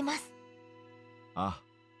行ってきます。ああ。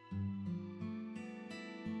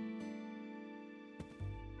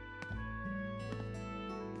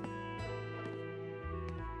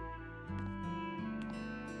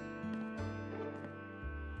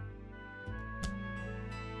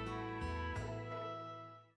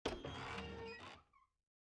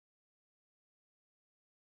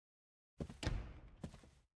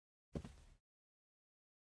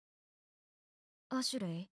アシュレ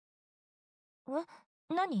イ、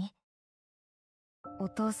何？お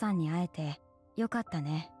父さんに会えてよかった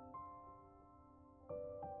ね。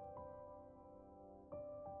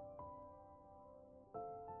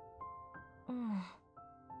うん。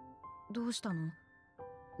どうしたの？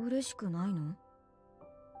嬉しくないの？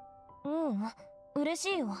嬉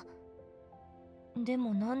しいよ。で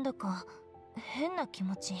もなんだか変な気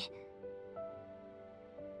持ち。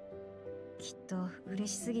きっと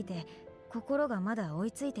嬉しすぎて心がまだ追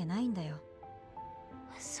いついてないんだよ。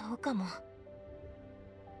そうかも。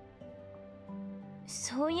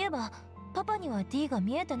そういえばパパには D が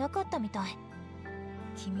見えてなかったみたい。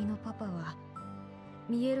君のパパは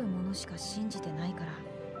見えるものしか信じてないから。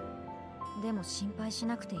でも心配し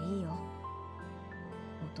なくていいよ。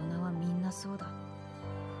大人はみんなそうだ。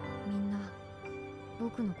みんな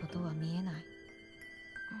僕のことは見えない。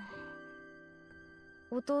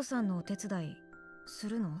お父さんのお手伝いす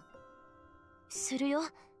るの？するよ。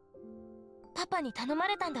パパに頼ま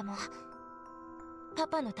れたんだもん。パ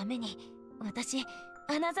パのために私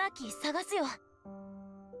アナザーキー探すよ。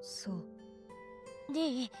そう。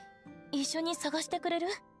 D、一緒に探してくれる？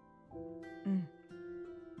うん。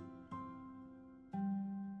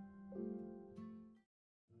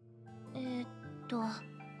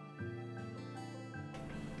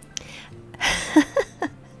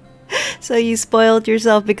So you spoiled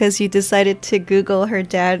yourself because you decided to Google her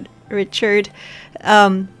dad, Richard.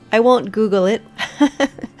 I won't Google it.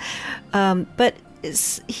 But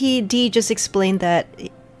D just explained that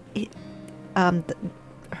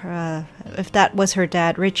if that was her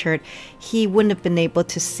dad, Richard, he wouldn't have been able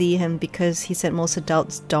to see him because he said most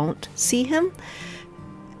adults don't see him.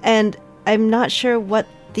 And I'm not sure what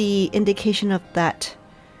the indication of that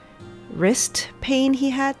wrist pain he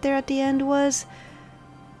had there at the end was.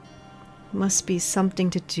 Must be something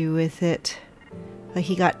to do with it. Like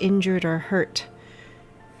he got injured or hurt.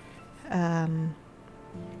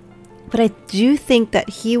 But I do think that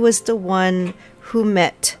he was the one who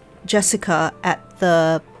met Jessica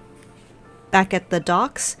back at the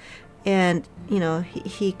docks, and you know,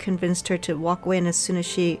 he convinced her to walk away, and as soon as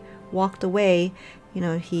she walked away, you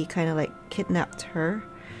know, he kind of like kidnapped her.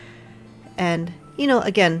 And you know,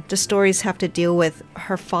 again, the stories have to deal with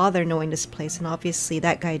her father knowing this place, and obviously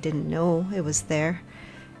that guy didn't know it was there.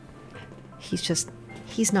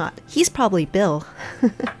 He's probably Bill.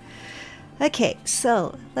 Okay,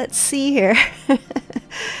 so let's see here.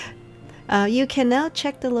 You can now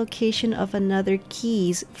check the location of another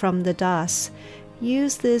keys from the DOS.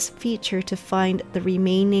 Use this feature to find the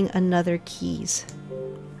remaining another keys.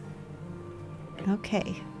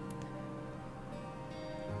 Okay.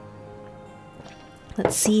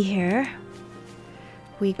 Let's see here.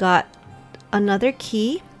 We got another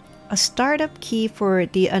key, a startup key for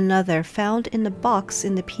the another found in the box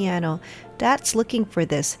in the piano. Dad's looking for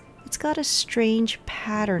this. It's got a strange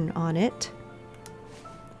pattern on it.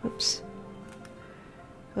 Oops.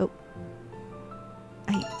 Oh.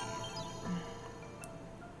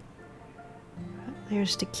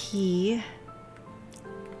 There's the key.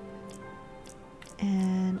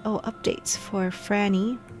 And, oh, updates for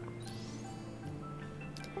Franny.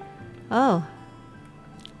 Oh.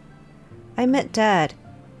 I met Dad.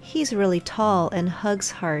 He's really tall and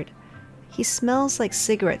hugs hard. He smells like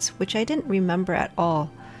cigarettes, which I didn't remember at all.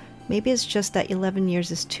 Maybe it's just that 11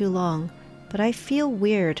 years is too long, but I feel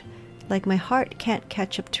weird, like my heart can't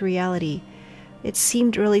catch up to reality. It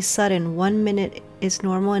seemed really sudden. 1 minute is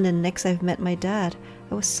normal and the next I've met my dad.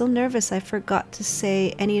 I was so nervous I forgot to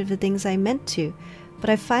say any of the things I meant to, but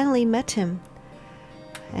I finally met him.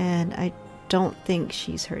 And I don't think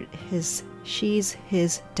she's his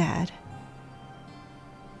dad.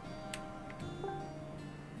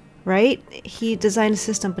 Right? He designed a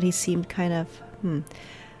system, but he seemed kind of,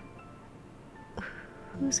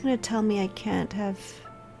 Who's gonna tell me I can't have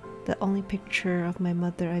the only picture of my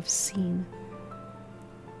mother I've seen?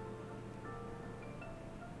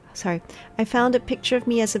 Sorry. I found a picture of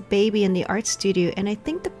me as a baby in the art studio, and I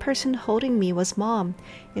think the person holding me was Mom.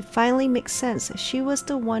 It finally makes sense. She was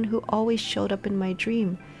the one who always showed up in my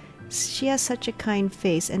dream. She has such a kind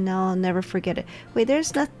face, and now I'll never forget it. Wait,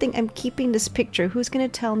 there's nothing. I'm keeping this picture. Who's gonna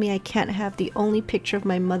tell me I can't have the only picture of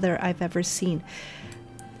my mother I've ever seen?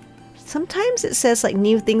 Sometimes it says like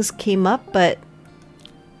new things came up, but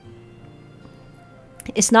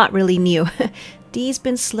it's not really new. Dee's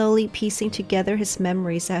been slowly piecing together his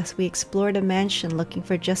memories as we explore the mansion looking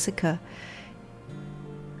for Jessica.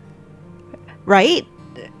 Right?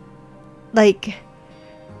 Like,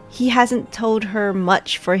 he hasn't told her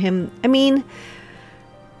much for him. I mean,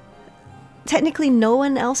 technically no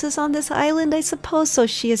one else is on this island, I suppose, so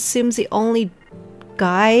she assumes the only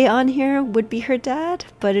guy on here would be her dad,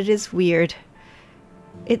 but it is weird.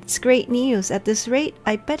 It's great news. At this rate,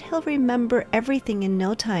 I bet he'll remember everything in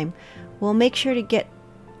no time. We'll make sure to get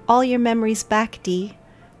all your memories back, Dee.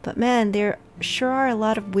 But man, there sure are a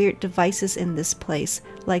lot of weird devices in this place,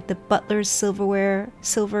 like the butler's silver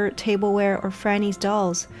tableware, or Franny's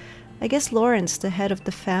dolls. I guess Lawrence, the head of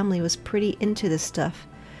the family, was pretty into this stuff.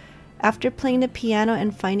 After playing the piano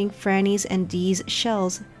and finding Franny's and Dee's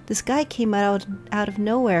shells, this guy came out of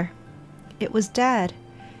nowhere. It was Dad.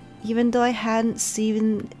 Even though I haven't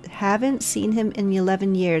seen him in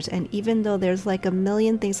 11 years, and even though there's like a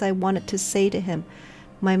million things I wanted to say to him,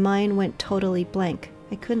 my mind went totally blank.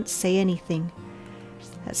 I couldn't say anything.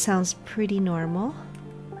 That sounds pretty normal.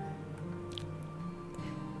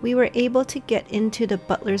 We were able to get into the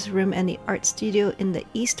butler's room and the art studio in the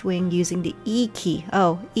East Wing using the E key.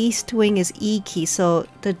 Oh, East Wing is E key, so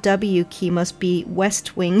the W key must be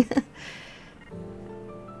West Wing.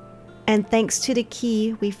 And thanks to the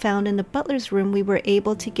key we found in the butler's room, we were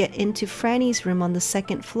able to get into Franny's room on the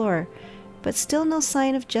 2nd floor. But still no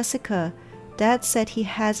sign of Jessica. Dad said he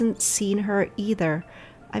hasn't seen her either.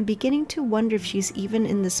 I'm beginning to wonder if she's even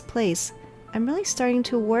in this place. I'm really starting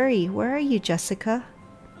to worry. Where are you, Jessica?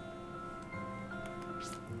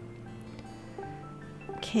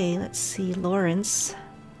 Okay, let's see. Lawrence.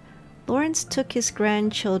 Lawrence took his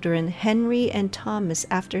grandchildren, Henry and Thomas,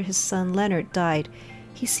 after his son Leonard died.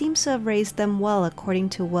 He seems to have raised them well, according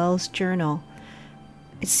to Wells' journal.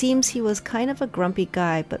 It seems he was kind of a grumpy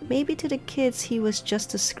guy, but maybe to the kids he was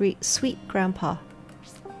just a sweet grandpa.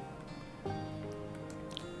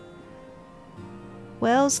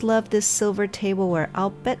 Wells loved this silver tableware. I'll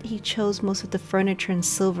bet he chose most of the furniture in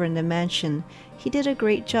silver in the mansion. He did a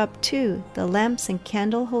great job too. The lamps and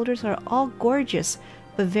candle holders are all gorgeous,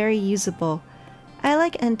 but very usable. I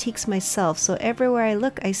like antiques myself, so everywhere I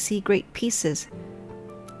look I see great pieces.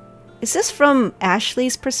 Is this from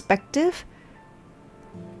Ashley's perspective?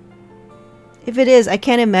 If it is, I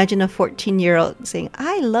can't imagine a 14-year-old saying,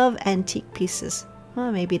 I love antique pieces.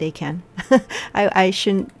 Well, maybe they can. I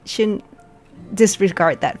shouldn't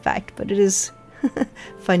disregard that fact, but it is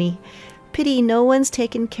funny. Pity no one's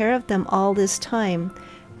taken care of them all this time,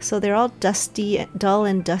 so they're all dusty, dull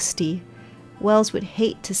and dusty. Wells would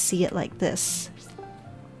hate to see it like this.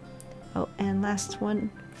 Oh, and last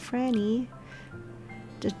one, Franny.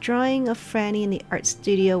 The drawing of Franny in the art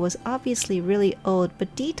studio was obviously really old,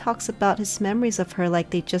 but Dee talks about his memories of her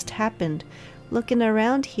like they just happened. Looking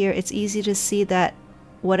around here, it's easy to see that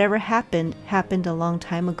whatever happened, happened a long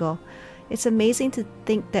time ago. It's amazing to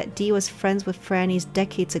think that Dee was friends with Franny's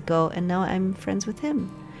decades ago, and now I'm friends with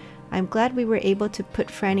him. I'm glad we were able to put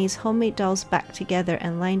Franny's homemade dolls back together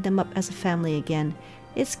and line them up as a family again.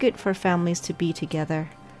 It's good for families to be together.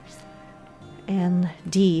 And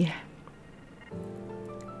Dee.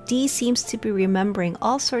 Dee seems to be remembering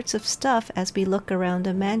all sorts of stuff as we look around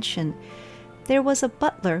the mansion. There was a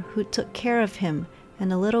butler who took care of him,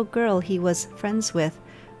 and a little girl he was friends with.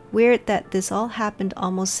 Weird that this all happened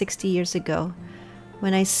almost 60 years ago.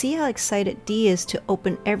 When I see how excited Dee is to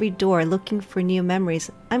open every door looking for new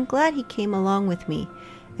memories, I'm glad he came along with me,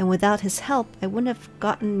 and without his help I wouldn't have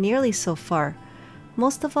gotten nearly so far.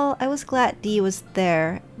 Most of all, I was glad Dee was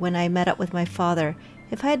there when I met up with my father.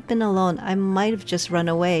 If I had been alone, I might have just run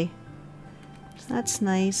away. That's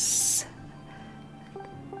nice.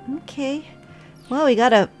 Okay. Well, we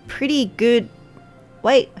got a pretty good...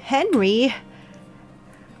 Wait, Henry!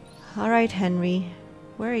 Alright, Henry.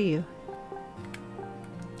 Where are you?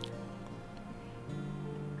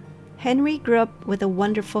 Henry grew up with a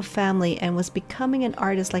wonderful family and was becoming an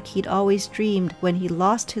artist like he'd always dreamed when he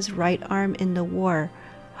lost his right arm in the war.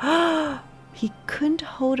 He couldn't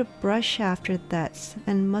hold a brush after that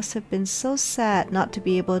and must have been so sad not to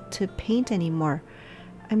be able to paint anymore.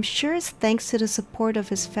 I'm sure it's thanks to the support of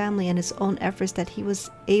his family and his own efforts that he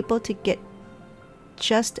was able to get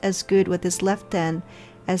just as good with his left hand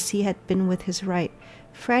as he had been with his right.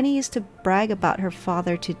 Franny used to brag about her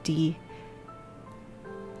father to Dee.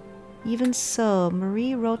 Even so,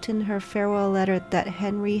 Marie wrote in her farewell letter that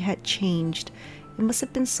Henry had changed. It must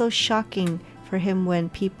have been so shocking for him when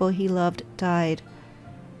people he loved died.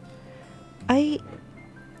 You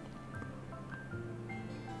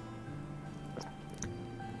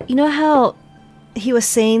know how he was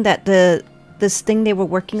saying that this thing they were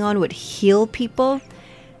working on would heal people?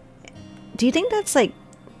 Do you think that's like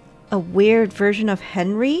a weird version of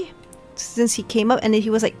Henry? Since he came up and he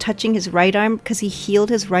was like touching his right arm because he healed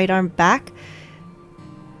his right arm back.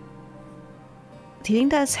 Do you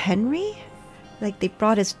think that's Henry? Like they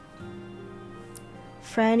brought his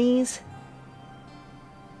Franny's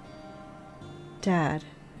dad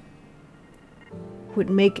would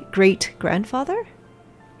make great grandfather?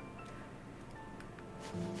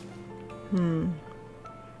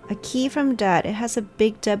 A key from Dad. It has a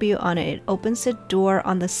big W on it. It opens the door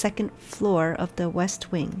on the second floor of the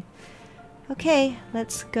west wing. Okay,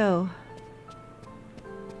 let's go.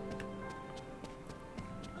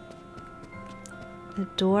 The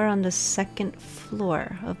door on the second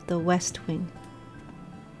floor of the west wing.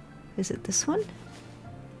 Is it this one?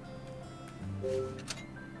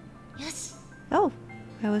 Yes. Oh,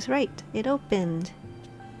 I was right. It opened.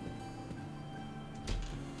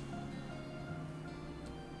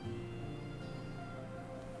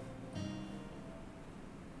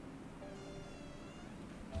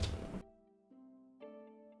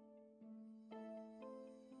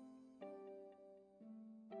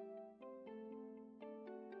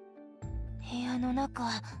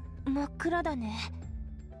真っ暗だね。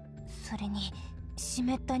それに湿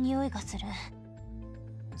った匂いがする。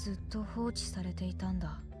ずっと放置されていたん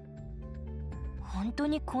だ。本当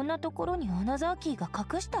にこんなところにアナザーキーが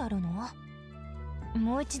隠してあるの？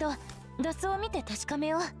もう一度脱走を見て確かめ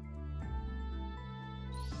よう。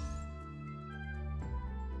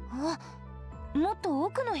あ、もっと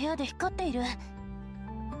奥の部屋で光っている。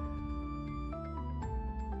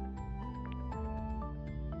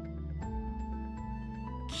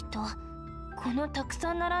きっとこのたく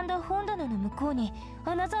さん並んだ本棚の向こうに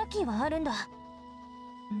アナザーキーはあるんだ。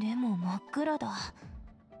でも真っ暗だ。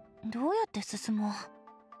どうやって進もう？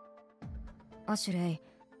アシュレイ、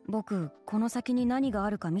僕この先に何があ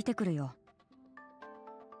るか見てくるよ。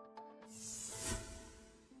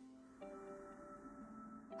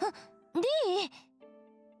ディ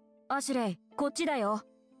アシュレイ、こっちだよ。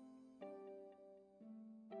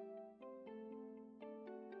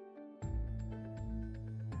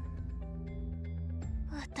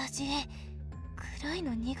私暗い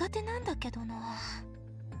の苦手なんだけどな。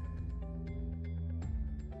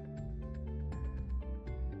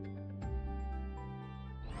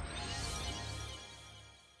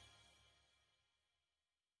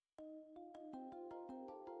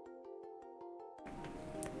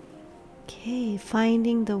Okay,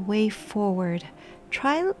 finding the way forward.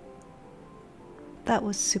 Try. That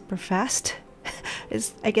was super fast.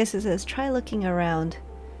 I guess it says try looking around.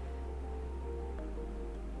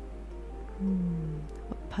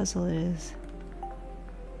 What puzzle it is.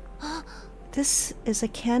 This is a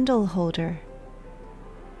candle holder.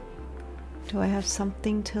 Do I have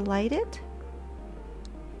something to light it?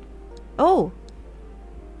 Oh!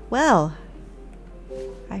 Well,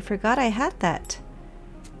 I forgot I had that.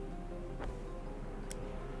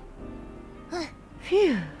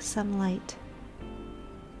 Phew, some light.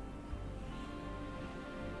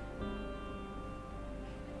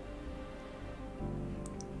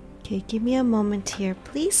 Okay, give me a moment here,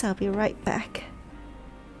 please. I'll be right back.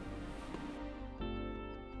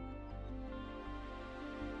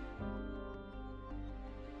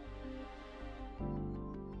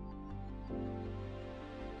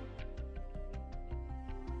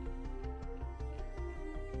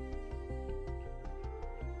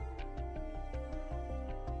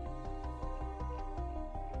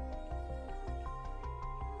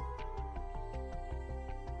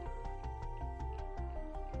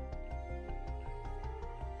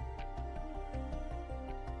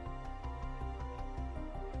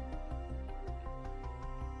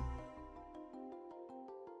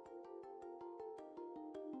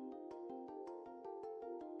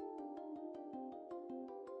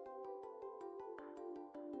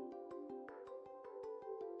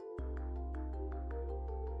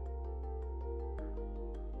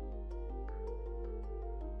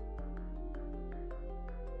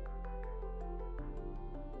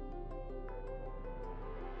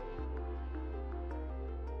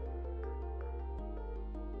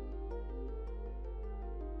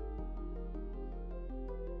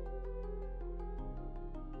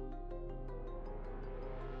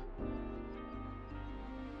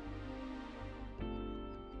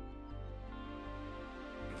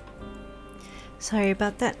 Sorry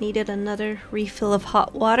about that, needed another refill of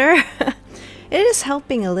hot water. It is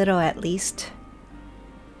helping a little at least.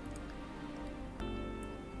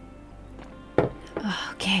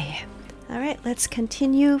 Okay, alright, let's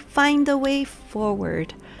continue. Find the way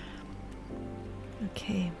forward.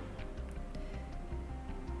 Okay.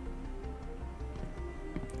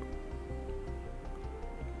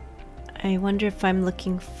 I wonder if I'm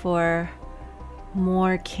looking for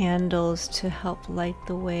more candles to help light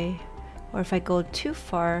the way. Or if I go too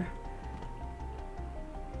far,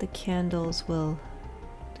 the candles will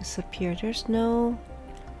disappear. There's no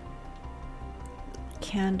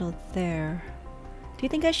candle there. Do you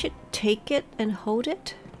think I should take it and hold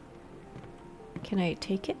it? Can I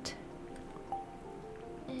take it?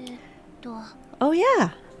 Oh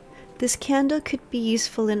yeah! This candle could be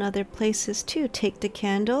useful in other places too. Take the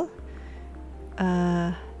candle.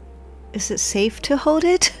 Is it safe to hold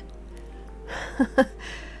it?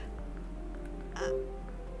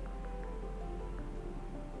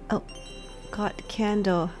 Oh, got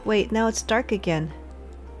candle. Wait, now it's dark again.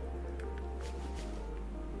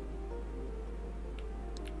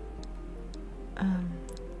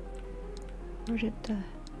 Where did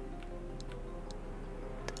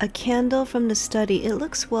a candle from the study. It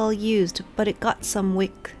looks well used, but it got some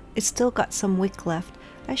wick. It still got some wick left.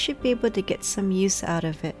 I should be able to get some use out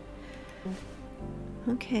of it.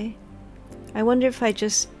 Okay. I wonder if I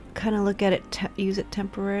just kind of look at it, use it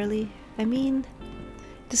temporarily. I mean,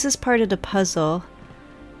 this is part of the puzzle,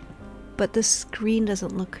 but the screen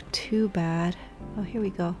doesn't look too bad. Oh, here we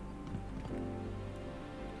go.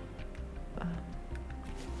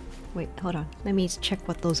 Wait, hold on. Let me check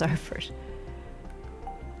what those are first.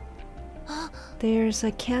 There's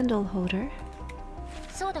a candle holder.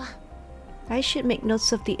 I should make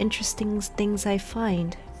notes of the interesting things I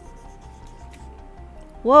find.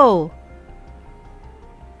 Whoa!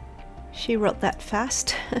 She wrote that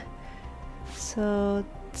fast. So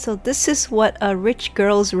this is what a rich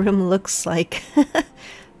girl's room looks like.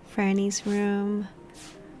 Franny's room,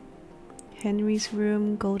 Henry's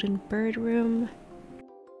room, Golden Bird room.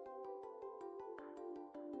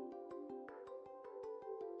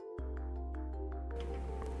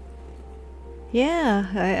 Yeah,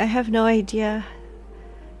 I have no idea.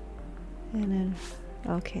 And then,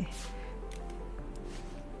 okay.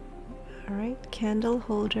 Alright, candle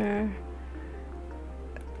holder.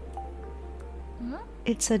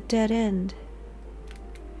 It's a dead end.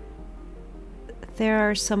 There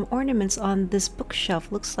are some ornaments on this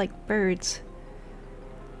bookshelf. Looks like birds.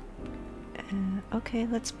 Okay,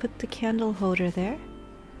 let's put the candle holder there.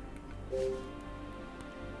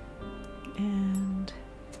 And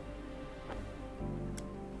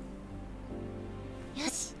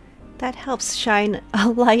Yes. that helps shine a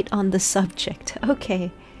light on the subject.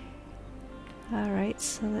 Okay. Alright,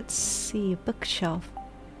 so let's see. Bookshelf.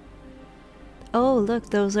 Oh, look,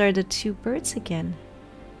 those are the two birds again.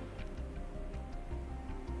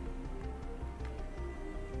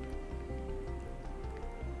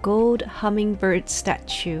 Gold hummingbird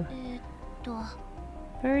statue.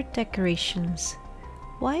 Bird decorations.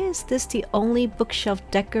 Why is this the only bookshelf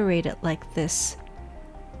decorated like this?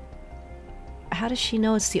 How does she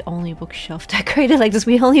know it's the only bookshelf decorated like this?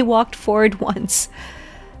 We only walked forward once.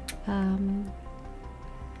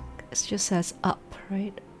 It just says up,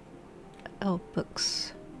 right? Oh,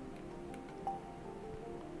 books.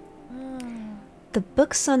 The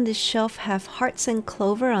books on this shelf have hearts and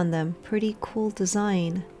clover on them. Pretty cool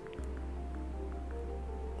design.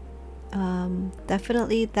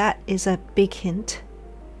 Definitely that is a big hint.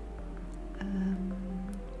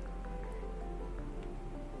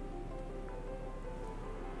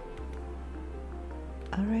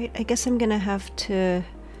 Alright, I guess I'm gonna have to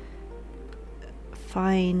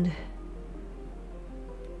find...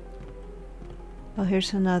 Oh,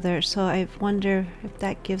 here's another. So I wonder if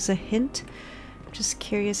that gives a hint. I'm just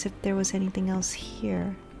curious if there was anything else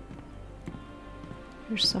here.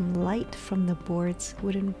 There's some light from the boards,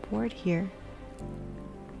 wooden board here.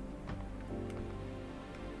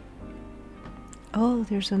 Oh,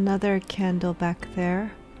 there's another candle back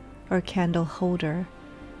there, or candle holder.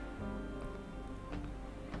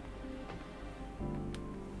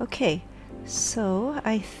 Okay, so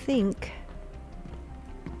I think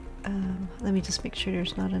let me just make sure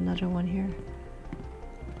there's not another one here.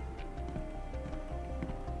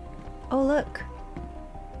 Oh, look.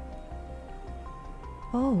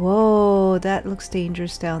 Oh, whoa, that looks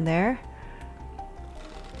dangerous down there.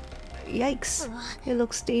 Yikes. It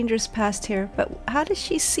looks dangerous past here. But how does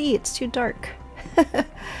she see? It's too dark.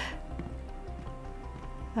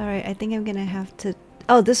 Alright, I think I'm gonna have to...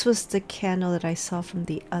 Oh, this was the candle that I saw from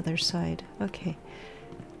the other side. Okay.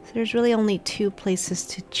 So there's really only two places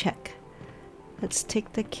to check. Let's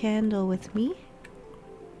take the candle with me.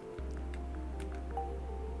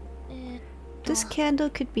 This candle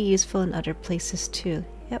could be useful in other places too.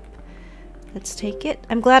 Yep. Let's take it.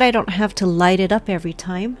 I'm glad I don't have to light it up every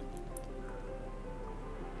time.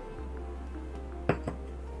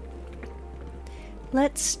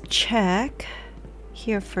 Let's check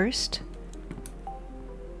here first.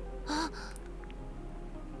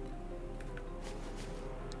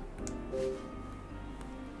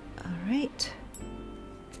 Alright.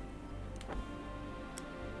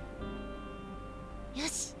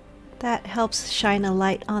 Yes. That helps shine a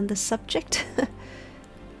light on the subject.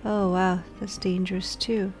 Oh wow, that's dangerous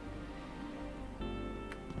too.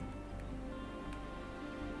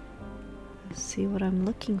 Let's see what I'm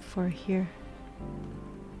looking for here.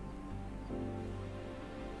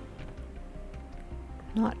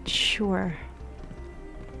 Not sure.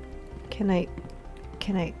 Can I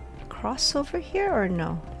cross over here or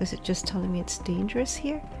no? Is it just telling me it's dangerous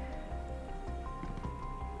here?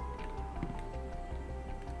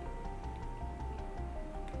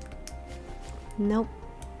 Nope.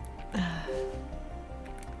 I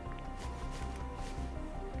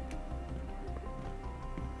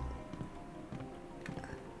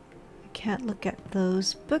can't look at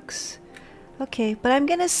those books. Okay, but I'm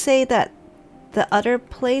gonna say that the other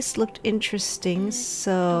place looked interesting,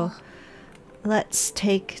 so let's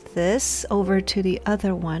take this over to the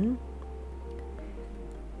other one.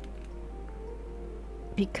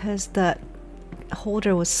 Because the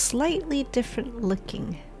holder was slightly different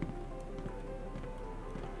looking.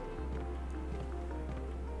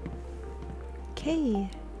 Okay.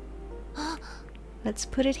 Let's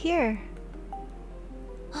put it here.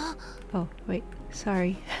 Oh, wait.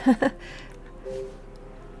 Sorry.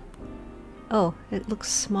 Oh, it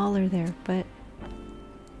looks smaller there, but...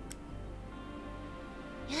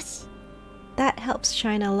 Yes. That helps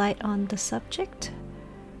shine a light on the subject.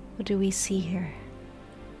 What do we see here?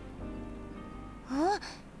 あ、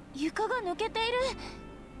床が抜けている。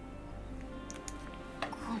こ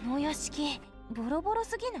の屋敷、ボロボロ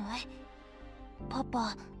すぎない？パ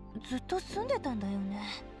パ、ずっと住んでたんだよね。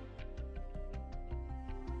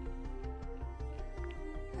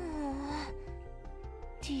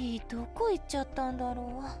T どこ行っちゃったんだ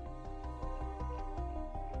ろ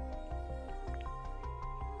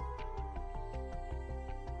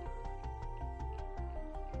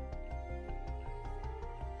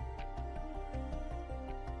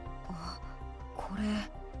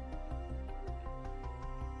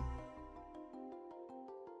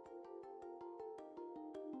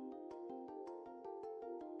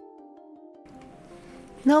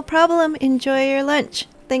No problem. Enjoy your lunch.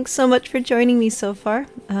 Thanks so much for joining me so far.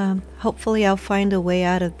 Hopefully I'll find a way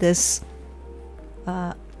out of this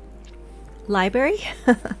library.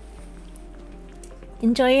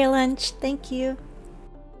 Enjoy your lunch. Thank you.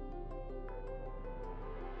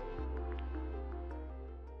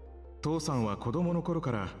 父さんは子供の頃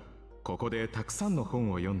からここでたくさんの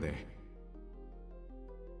本を読んで、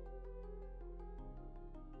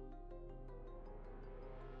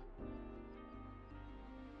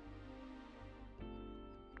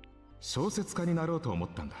小説家になろうと思っ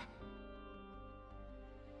たんだ。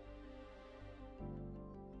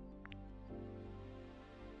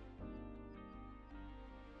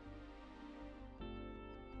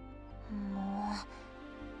も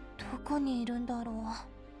うどこにいるんだろう。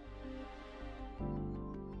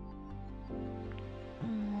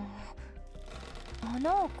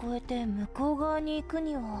穴を越えて向こう側に行く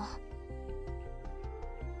には。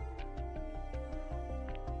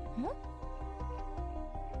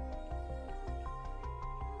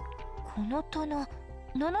この棚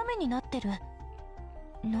斜めになってる。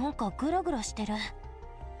なんかグラグラしてる。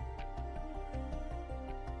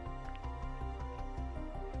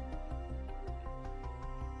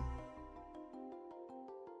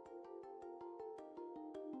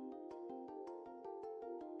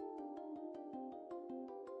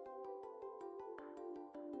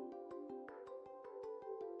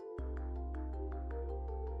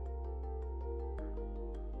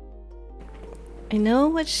I know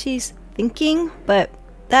what she's thinking, but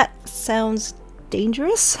that sounds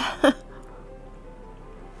dangerous.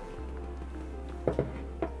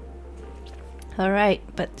 Alright,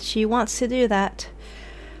 but she wants to do that.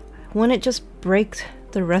 Won't it just break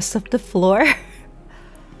the rest of the floor?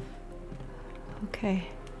 Okay.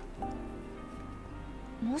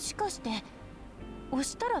 もしかして押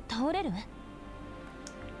したら倒れる？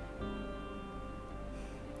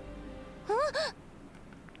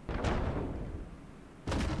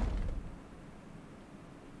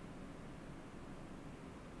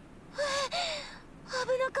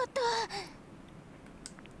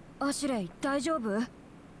アシュレイ、大丈夫？大丈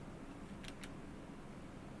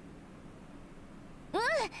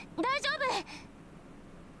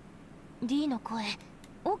夫。D の声、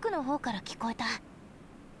奥の方から聞こえた。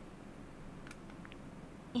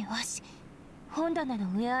よし、本棚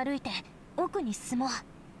の上歩いて奥に進もう。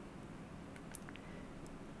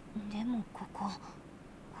でもここ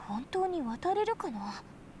本当に渡れるかな？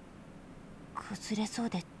崩れそう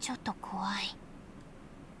でちょっと怖い。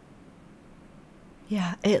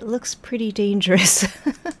Yeah, it looks pretty dangerous.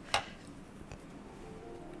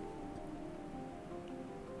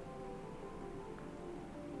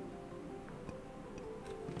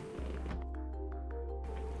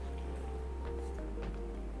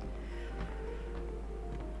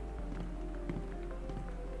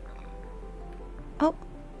 Oh,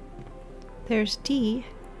 there's D.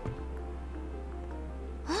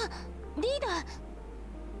 あ、D だ。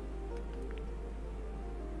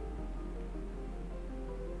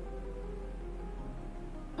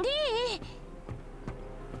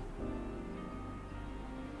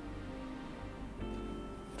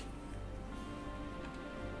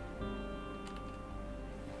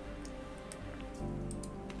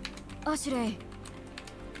アシュレ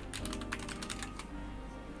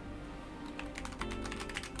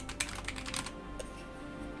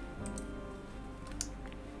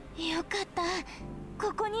イ、よかった。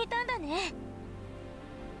ここにいたんだね。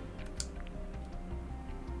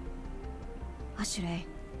アシュレイ、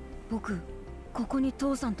僕ここに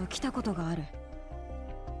父さんと来たことがある。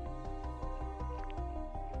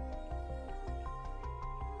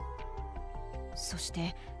そし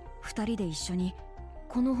て二人で一緒に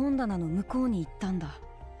この本棚の向こうに行ったんだ。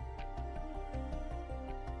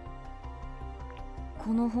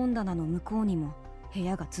この本棚の向こうにも部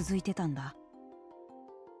屋が続いてたんだ。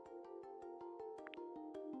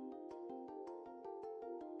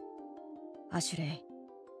アシュレイ、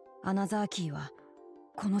アナザーキーは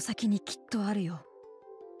この先にきっとあるよ。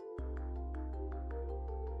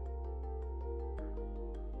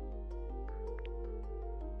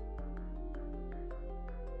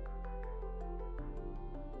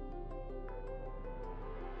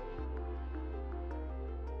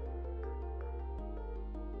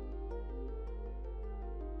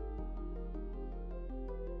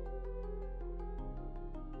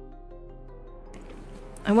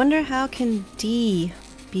I wonder how can D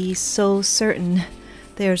be so certain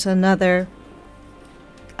there's another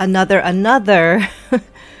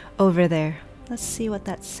over there. Let's see what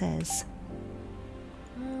that says.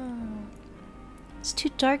 It's too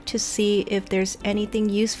dark to see if there's anything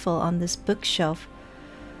useful on this bookshelf.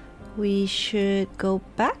 we should go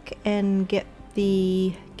back and get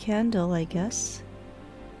the candle, I guess.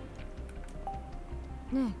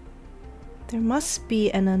 There must be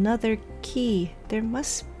another key. There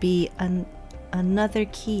must be another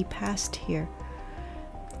key past here.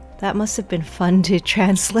 That must have been fun to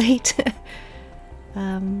translate.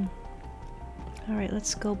 Alright,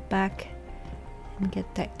 let's go back and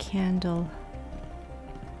get that candle.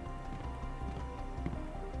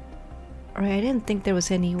 Alright, I didn't think there was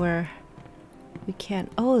anywhere we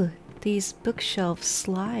can't... Oh, these bookshelves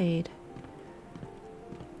slide.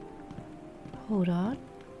 Hold on.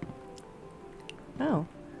 Oh.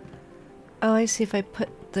 Oh, I see. If I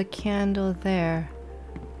put the candle there,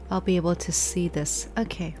 I'll be able to see this.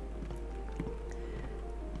 Okay.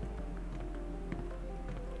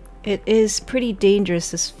 It is pretty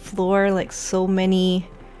dangerous, this floor, like so many...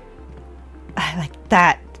 Like,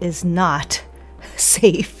 that is not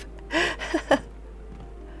safe.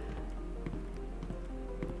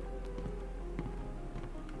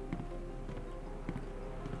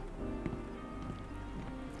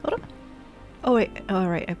 Hold on. Oh wait,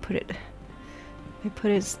 alright, I put it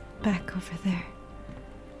back over there.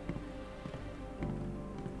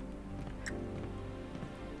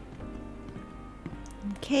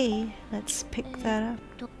 Okay, let's pick that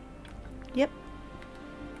up. Yep.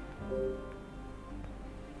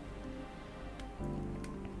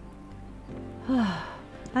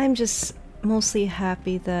 I'm just mostly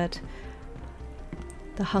happy that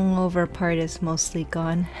the hungover part is mostly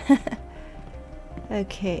gone.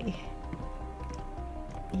 Okay.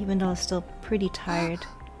 Even though I'm still pretty tired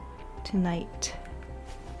tonight.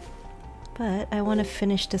 But I want to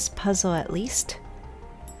finish this puzzle at least.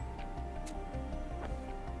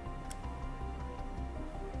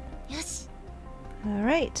 Yes.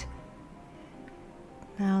 Alright.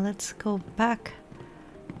 Now let's go back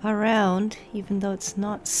around, even though it's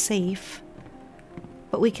not safe.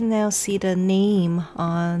 But we can now see the name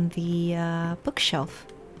on the bookshelf.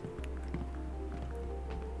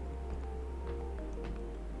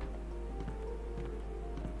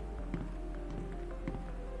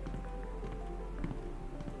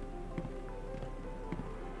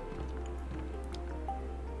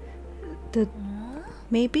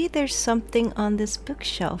 Maybe there's something on this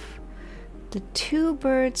bookshelf. The two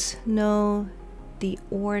birds know the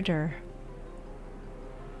order.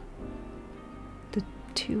 The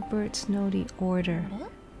two birds know the order.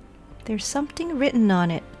 There's something written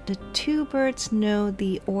on it. The two birds know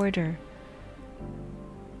the order.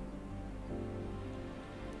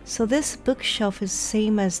 So this bookshelf is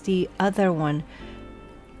same as the other one.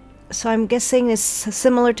 So I'm guessing it's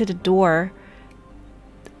similar to the door.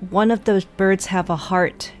 One of those birds have a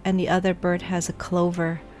heart and the other bird has a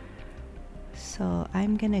clover. So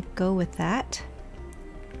I'm gonna go with that.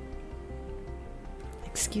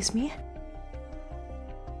 Excuse me.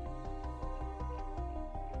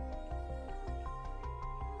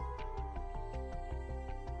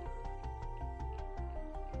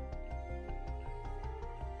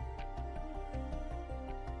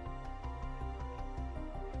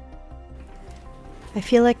 I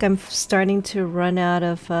feel like I'm starting to run out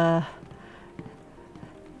of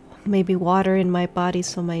maybe water in my body,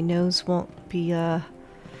 so my nose won't be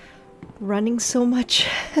running so much.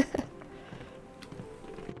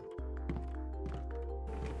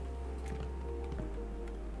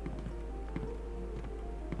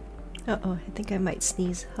 Uh-oh, I think I might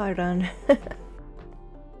sneeze. Hold on.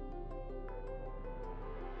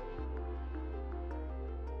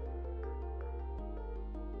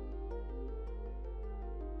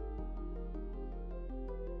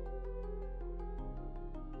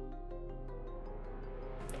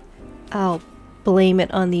 I'll blame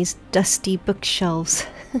it on these dusty bookshelves.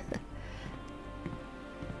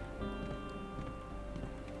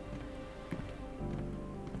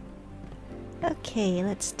 Okay,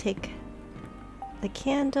 let's take the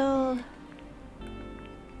candle.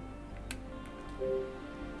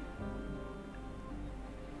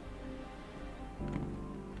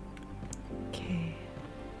 Okay.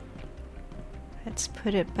 Let's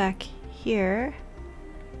put it back here.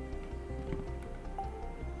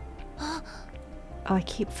 Oh, I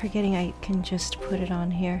keep forgetting I can just put it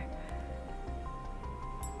on here.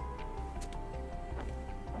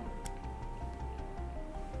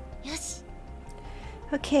 Yes.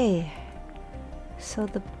 Okay. So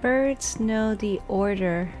the birds know the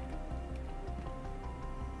order.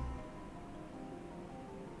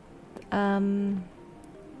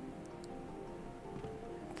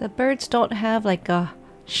 The birds don't have like a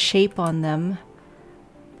shape on them,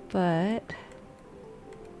 but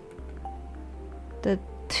the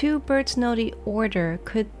two birds know the order.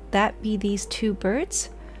 Could that be these two birds?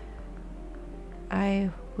 I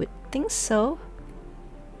would think so.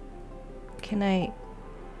 Can I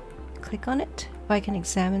click on it? Oh, I can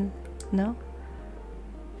examine. No?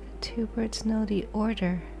 Two birds know the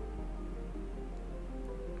order.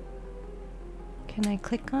 Can I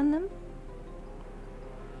click on them?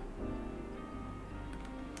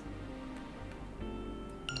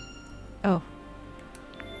 Oh.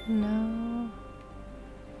 No.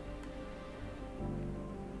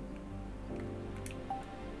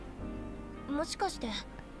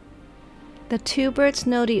 The two birds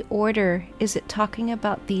know the order. Is it talking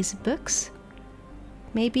about these books?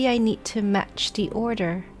 Maybe I need to match the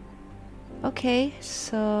order. Okay,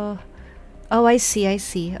 so... Oh, I see, I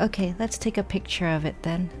see. Okay, let's take a picture of it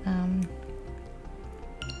then.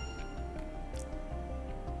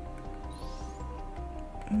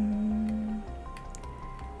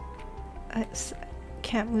 I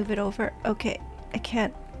can't move it over. Okay, I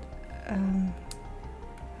can't.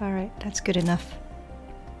 Alright, that's good enough.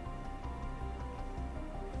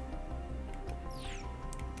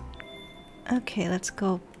 Okay, let's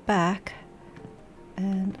go back.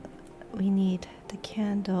 And we need the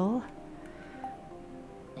candle.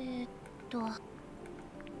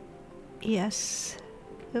 Yes.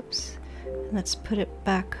 Oops. And let's put it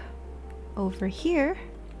back over here.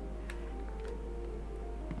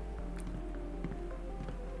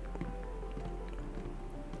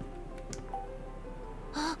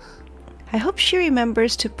 I hope she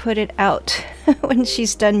remembers to put it out when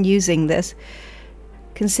she's done using this.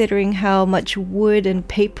 Considering how much wood and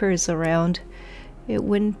paper is around, it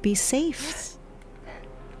wouldn't be safe.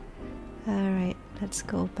 Alright, let's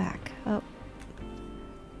go back. Oh.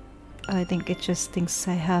 I think it just thinks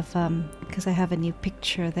I have, because I have a new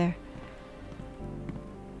picture there.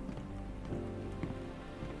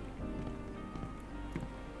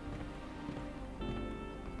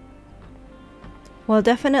 Well,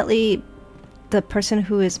 definitely the person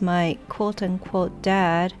who is my quote-unquote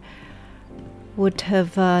dad would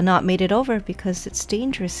have not made it over because it's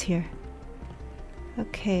dangerous here.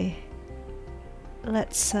 Okay.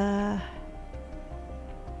 Let's, I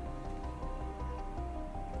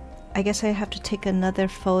guess I have to take another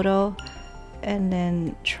photo and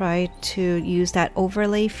then try to use that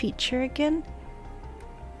overlay feature again.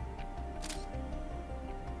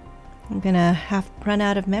 I'm gonna run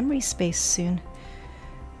out of memory space soon.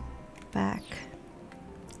 Back.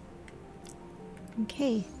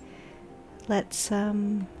 Okay. Let's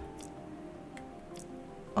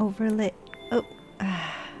overlay. Oh,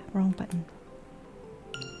 wrong button.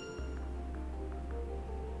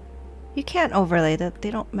 You can't overlay that,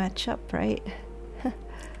 they don't match up, right?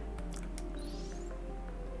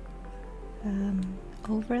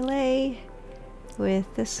 Overlay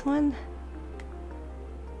with this one.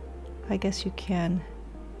 I guess you can.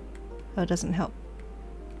 Oh, it doesn't help.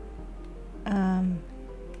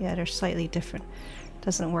 Yeah, they're slightly different.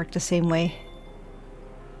 Doesn't work the same way.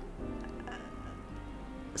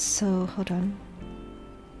 So, hold on.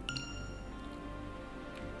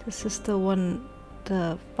 This is the one,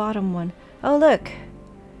 the bottom one. Oh, look!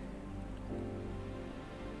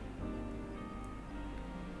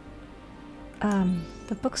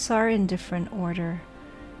 The books are in different order.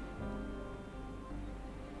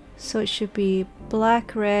 So it should be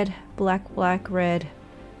black, red, black, black, red,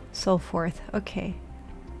 so forth. Okay.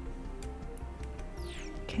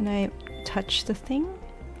 Can I touch the thing?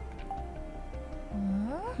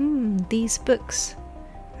 These books.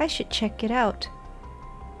 I should check it out.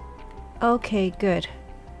 Okay, good.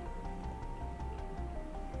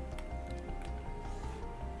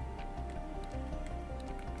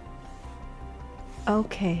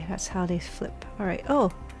 Okay, that's how they flip. Alright,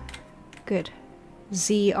 oh, good.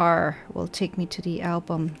 ZR will take me to the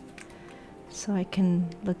album so I can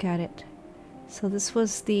look at it. So this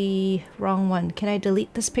was the wrong one. Can I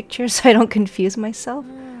delete this picture so I don't confuse myself?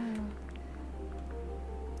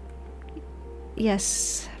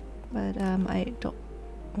 Yes, but I don't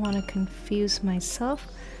want to confuse myself.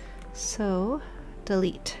 So,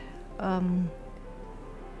 delete. How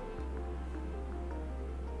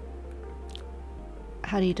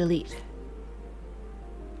do you delete?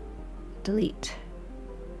 Delete.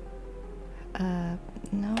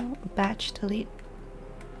 No, batch delete.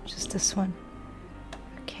 Just this one.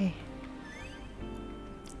 Okay.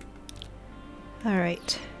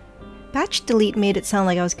 Alright. Batch delete made it sound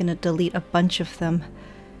like I was gonna delete a bunch of them.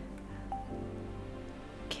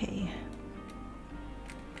 Okay.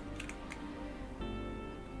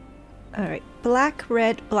 Alright. Black,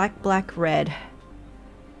 red, black, black, red.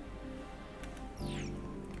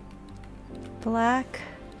 Black.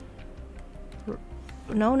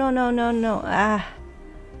 No, no, no, no, no. Ah.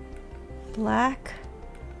 Black.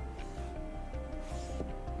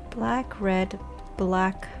 Black, red,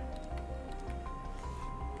 black.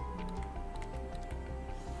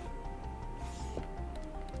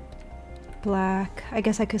 Black. I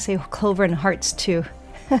guess I could say clover and hearts too.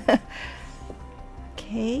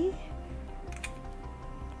 Okay.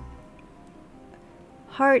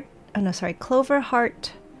 Heart. Oh no, sorry. Clover,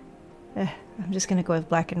 heart. I'm just gonna go with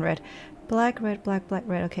black and red. Black, red, black, black,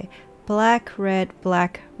 red. Okay. Black, red,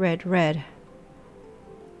 black, red, red.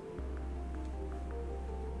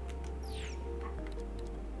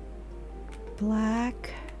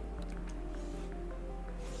 Black,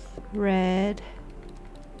 red,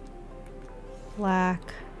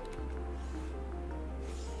 black,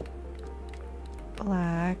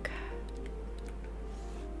 black,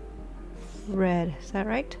 red. Is that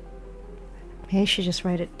right? Maybe I should just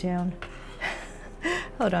write it down.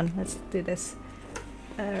 Hold on, let's do this.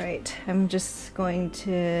 Alright, I'm just going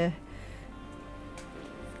to...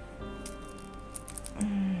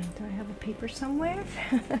 do I have a paper somewhere?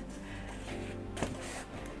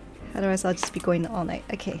 Otherwise I'll just be going all night.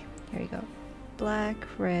 Okay, here we go. Black,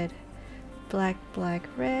 red, black, black,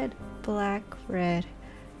 red, black, red,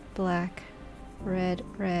 black, red,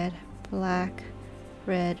 red, black,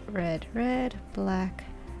 red, red, red, black,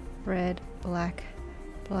 red, black,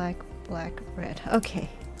 black, black, red. Okay.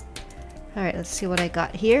 Alright, let's see what I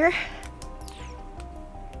got here.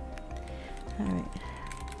 Alright.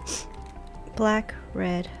 Black,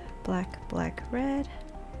 red, black, black, red.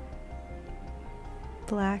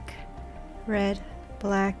 Black, red,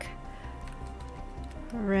 black,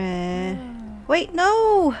 red. Wait,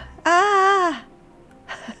 no! Ah!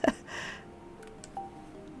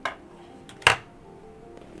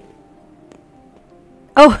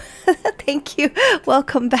 Oh, thank you.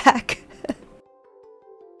 Welcome back.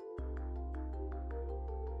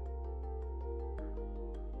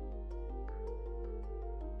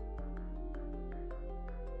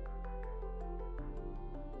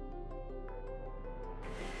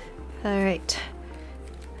 All right.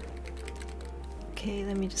 Okay,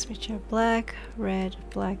 let me just make sure. Black, red,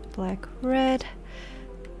 black, black, red,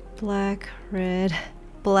 black, red,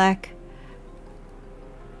 black,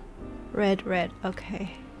 red, red. Okay.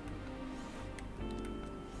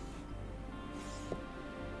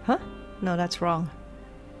 Huh? No, that's wrong.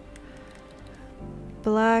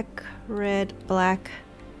 Black, red, black,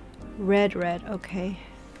 red, red. Okay.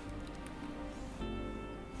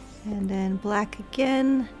 And then black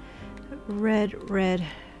again. Red, red,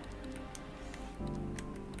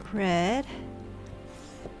 red,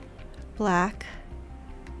 black,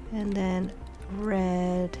 and then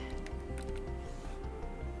red.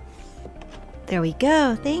 There we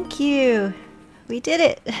go. Thank you. We did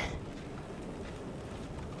it. D、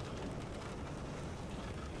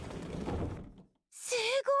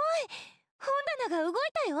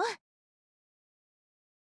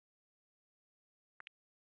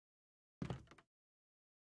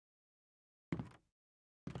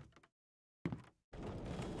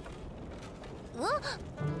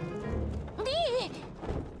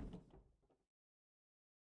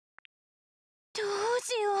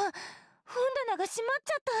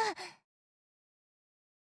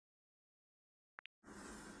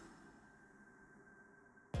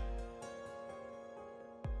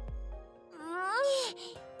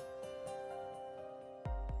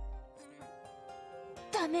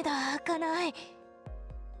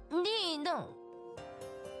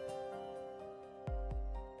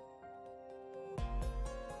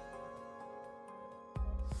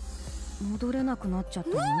戻れなくなっちゃった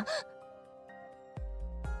の？驚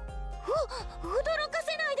か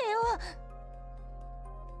せないでよ。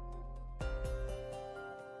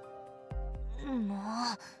も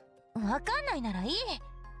うわかんないならいい。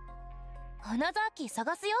アナザーキー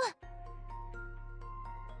探すよ。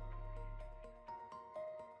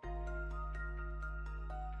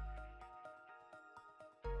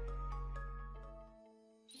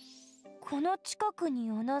この近くに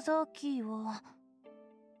アナザーキーは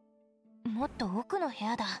もっと奥の部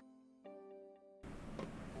屋だ。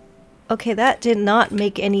Okay, that did not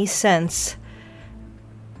make any sense.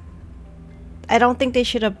 I don't think they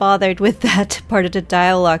should have bothered with that part of the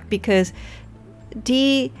dialogue because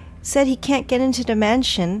D said he can't get into the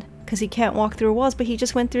mansion because he can't walk through walls, but he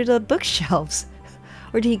just went through the bookshelves.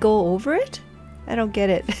 Or did he go over it? I don't get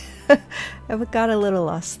it. I got a little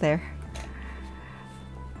lost there.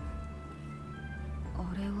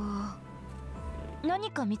 あれは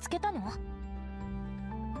何か見つけたの？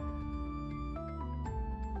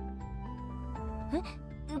え、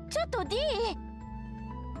ちょっと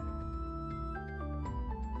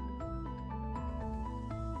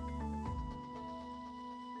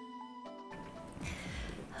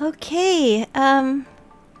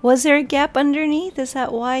Was there a gap underneath? Is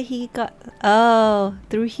that why he got... Oh,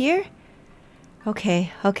 through here?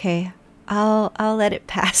 Okay, okay. I'll let it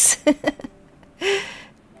pass.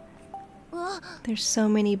 There's so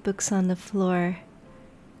many books on the floor.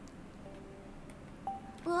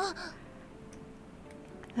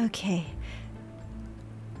 Okay.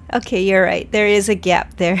 Okay, you're right. There is a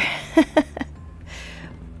gap there.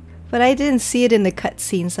 But I didn't see it in the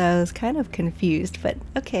cutscene, so I was kind of confused, but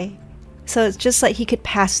okay. So it's just like he could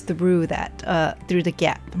pass through that, through the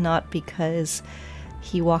gap, not because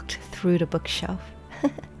he walked through the bookshelf.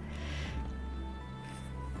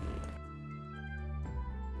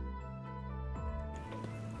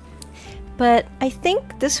 But I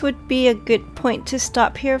think this would be a good point to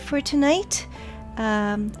stop here for tonight.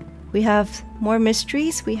 We have more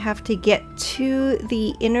mysteries. We have to get to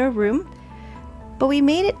the inner room. But we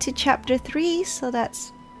made it to chapter 3, so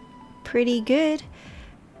that's pretty good.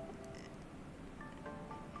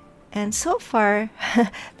 And so far,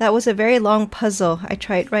 that was a very long puzzle. I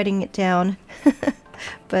tried writing it down.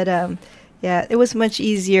 But yeah, it was much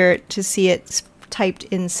easier to see it typed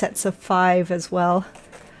in sets of 5 as well.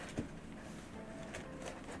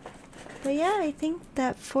 But yeah, I think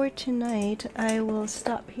that for tonight, I will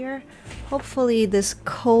stop here. Hopefully this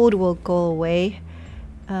code will go away.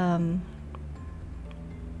 I'm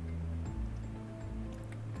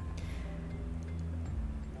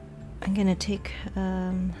gonna take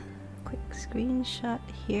a quick screenshot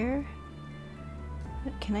here.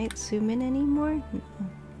 Can I zoom in anymore?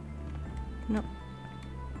 No.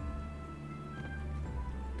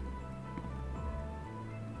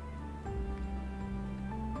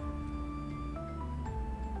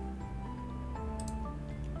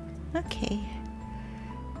 Okay.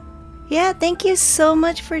 Yeah, thank you so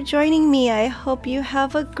much for joining me. I hope you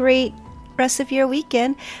have a great rest of your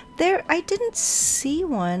weekend. There, I didn't see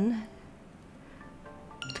one.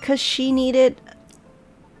 Because she needed...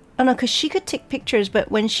 Oh no, because she could take pictures, but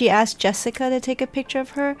when she asked Jessica to take a picture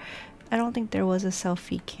of her, I don't think there was a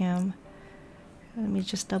selfie cam. Let me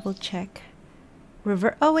just double check.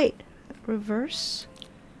 Oh wait, reverse?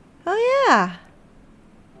 Oh yeah!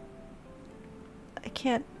 I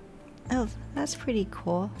can't... Oh, that's pretty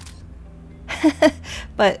cool.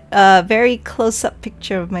 But very close-up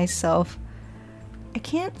picture of myself. I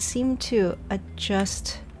can't seem to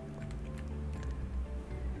adjust...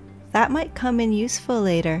 That might come in useful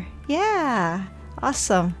later. Yeah,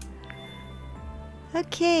 awesome.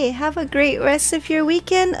 Okay, have a great rest of your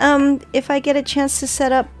weekend. If I get a chance to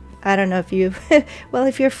set up, I don't know if you, well,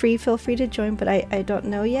 if you're free, feel free to join, but I don't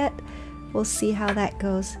know yet. We'll see how that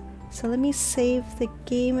goes. So let me save the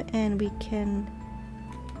game and we can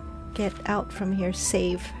get out from here.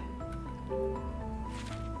 Save.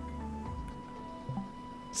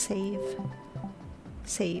 Save.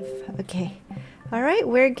 Save. Okay. Alright,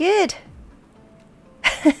 we're good.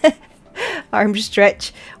 Arm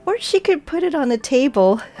stretch. Or she could put it on the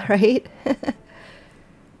table, right?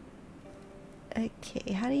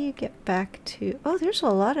 Okay, how do you get back to... Oh, there's a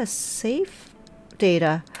lot of save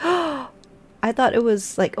data. I thought it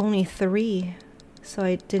was like only 3. So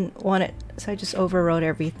I didn't want it. So I just overwrote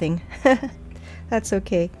everything. That's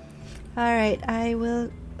okay. Alright, I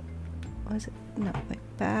will... Was it? No, wait,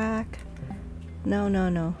 back.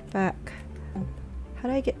 No, back. How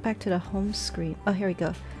do I get back to the home screen? Oh, here we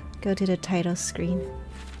go. Go to the title screen.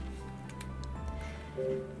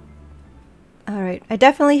 Alright, I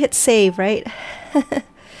definitely hit save, right?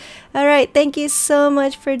 Alright, thank you so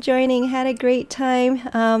much for joining. Had a great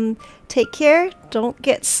time. Take care, don't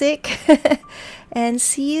get sick, and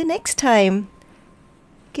see you next time.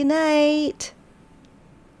 Good night.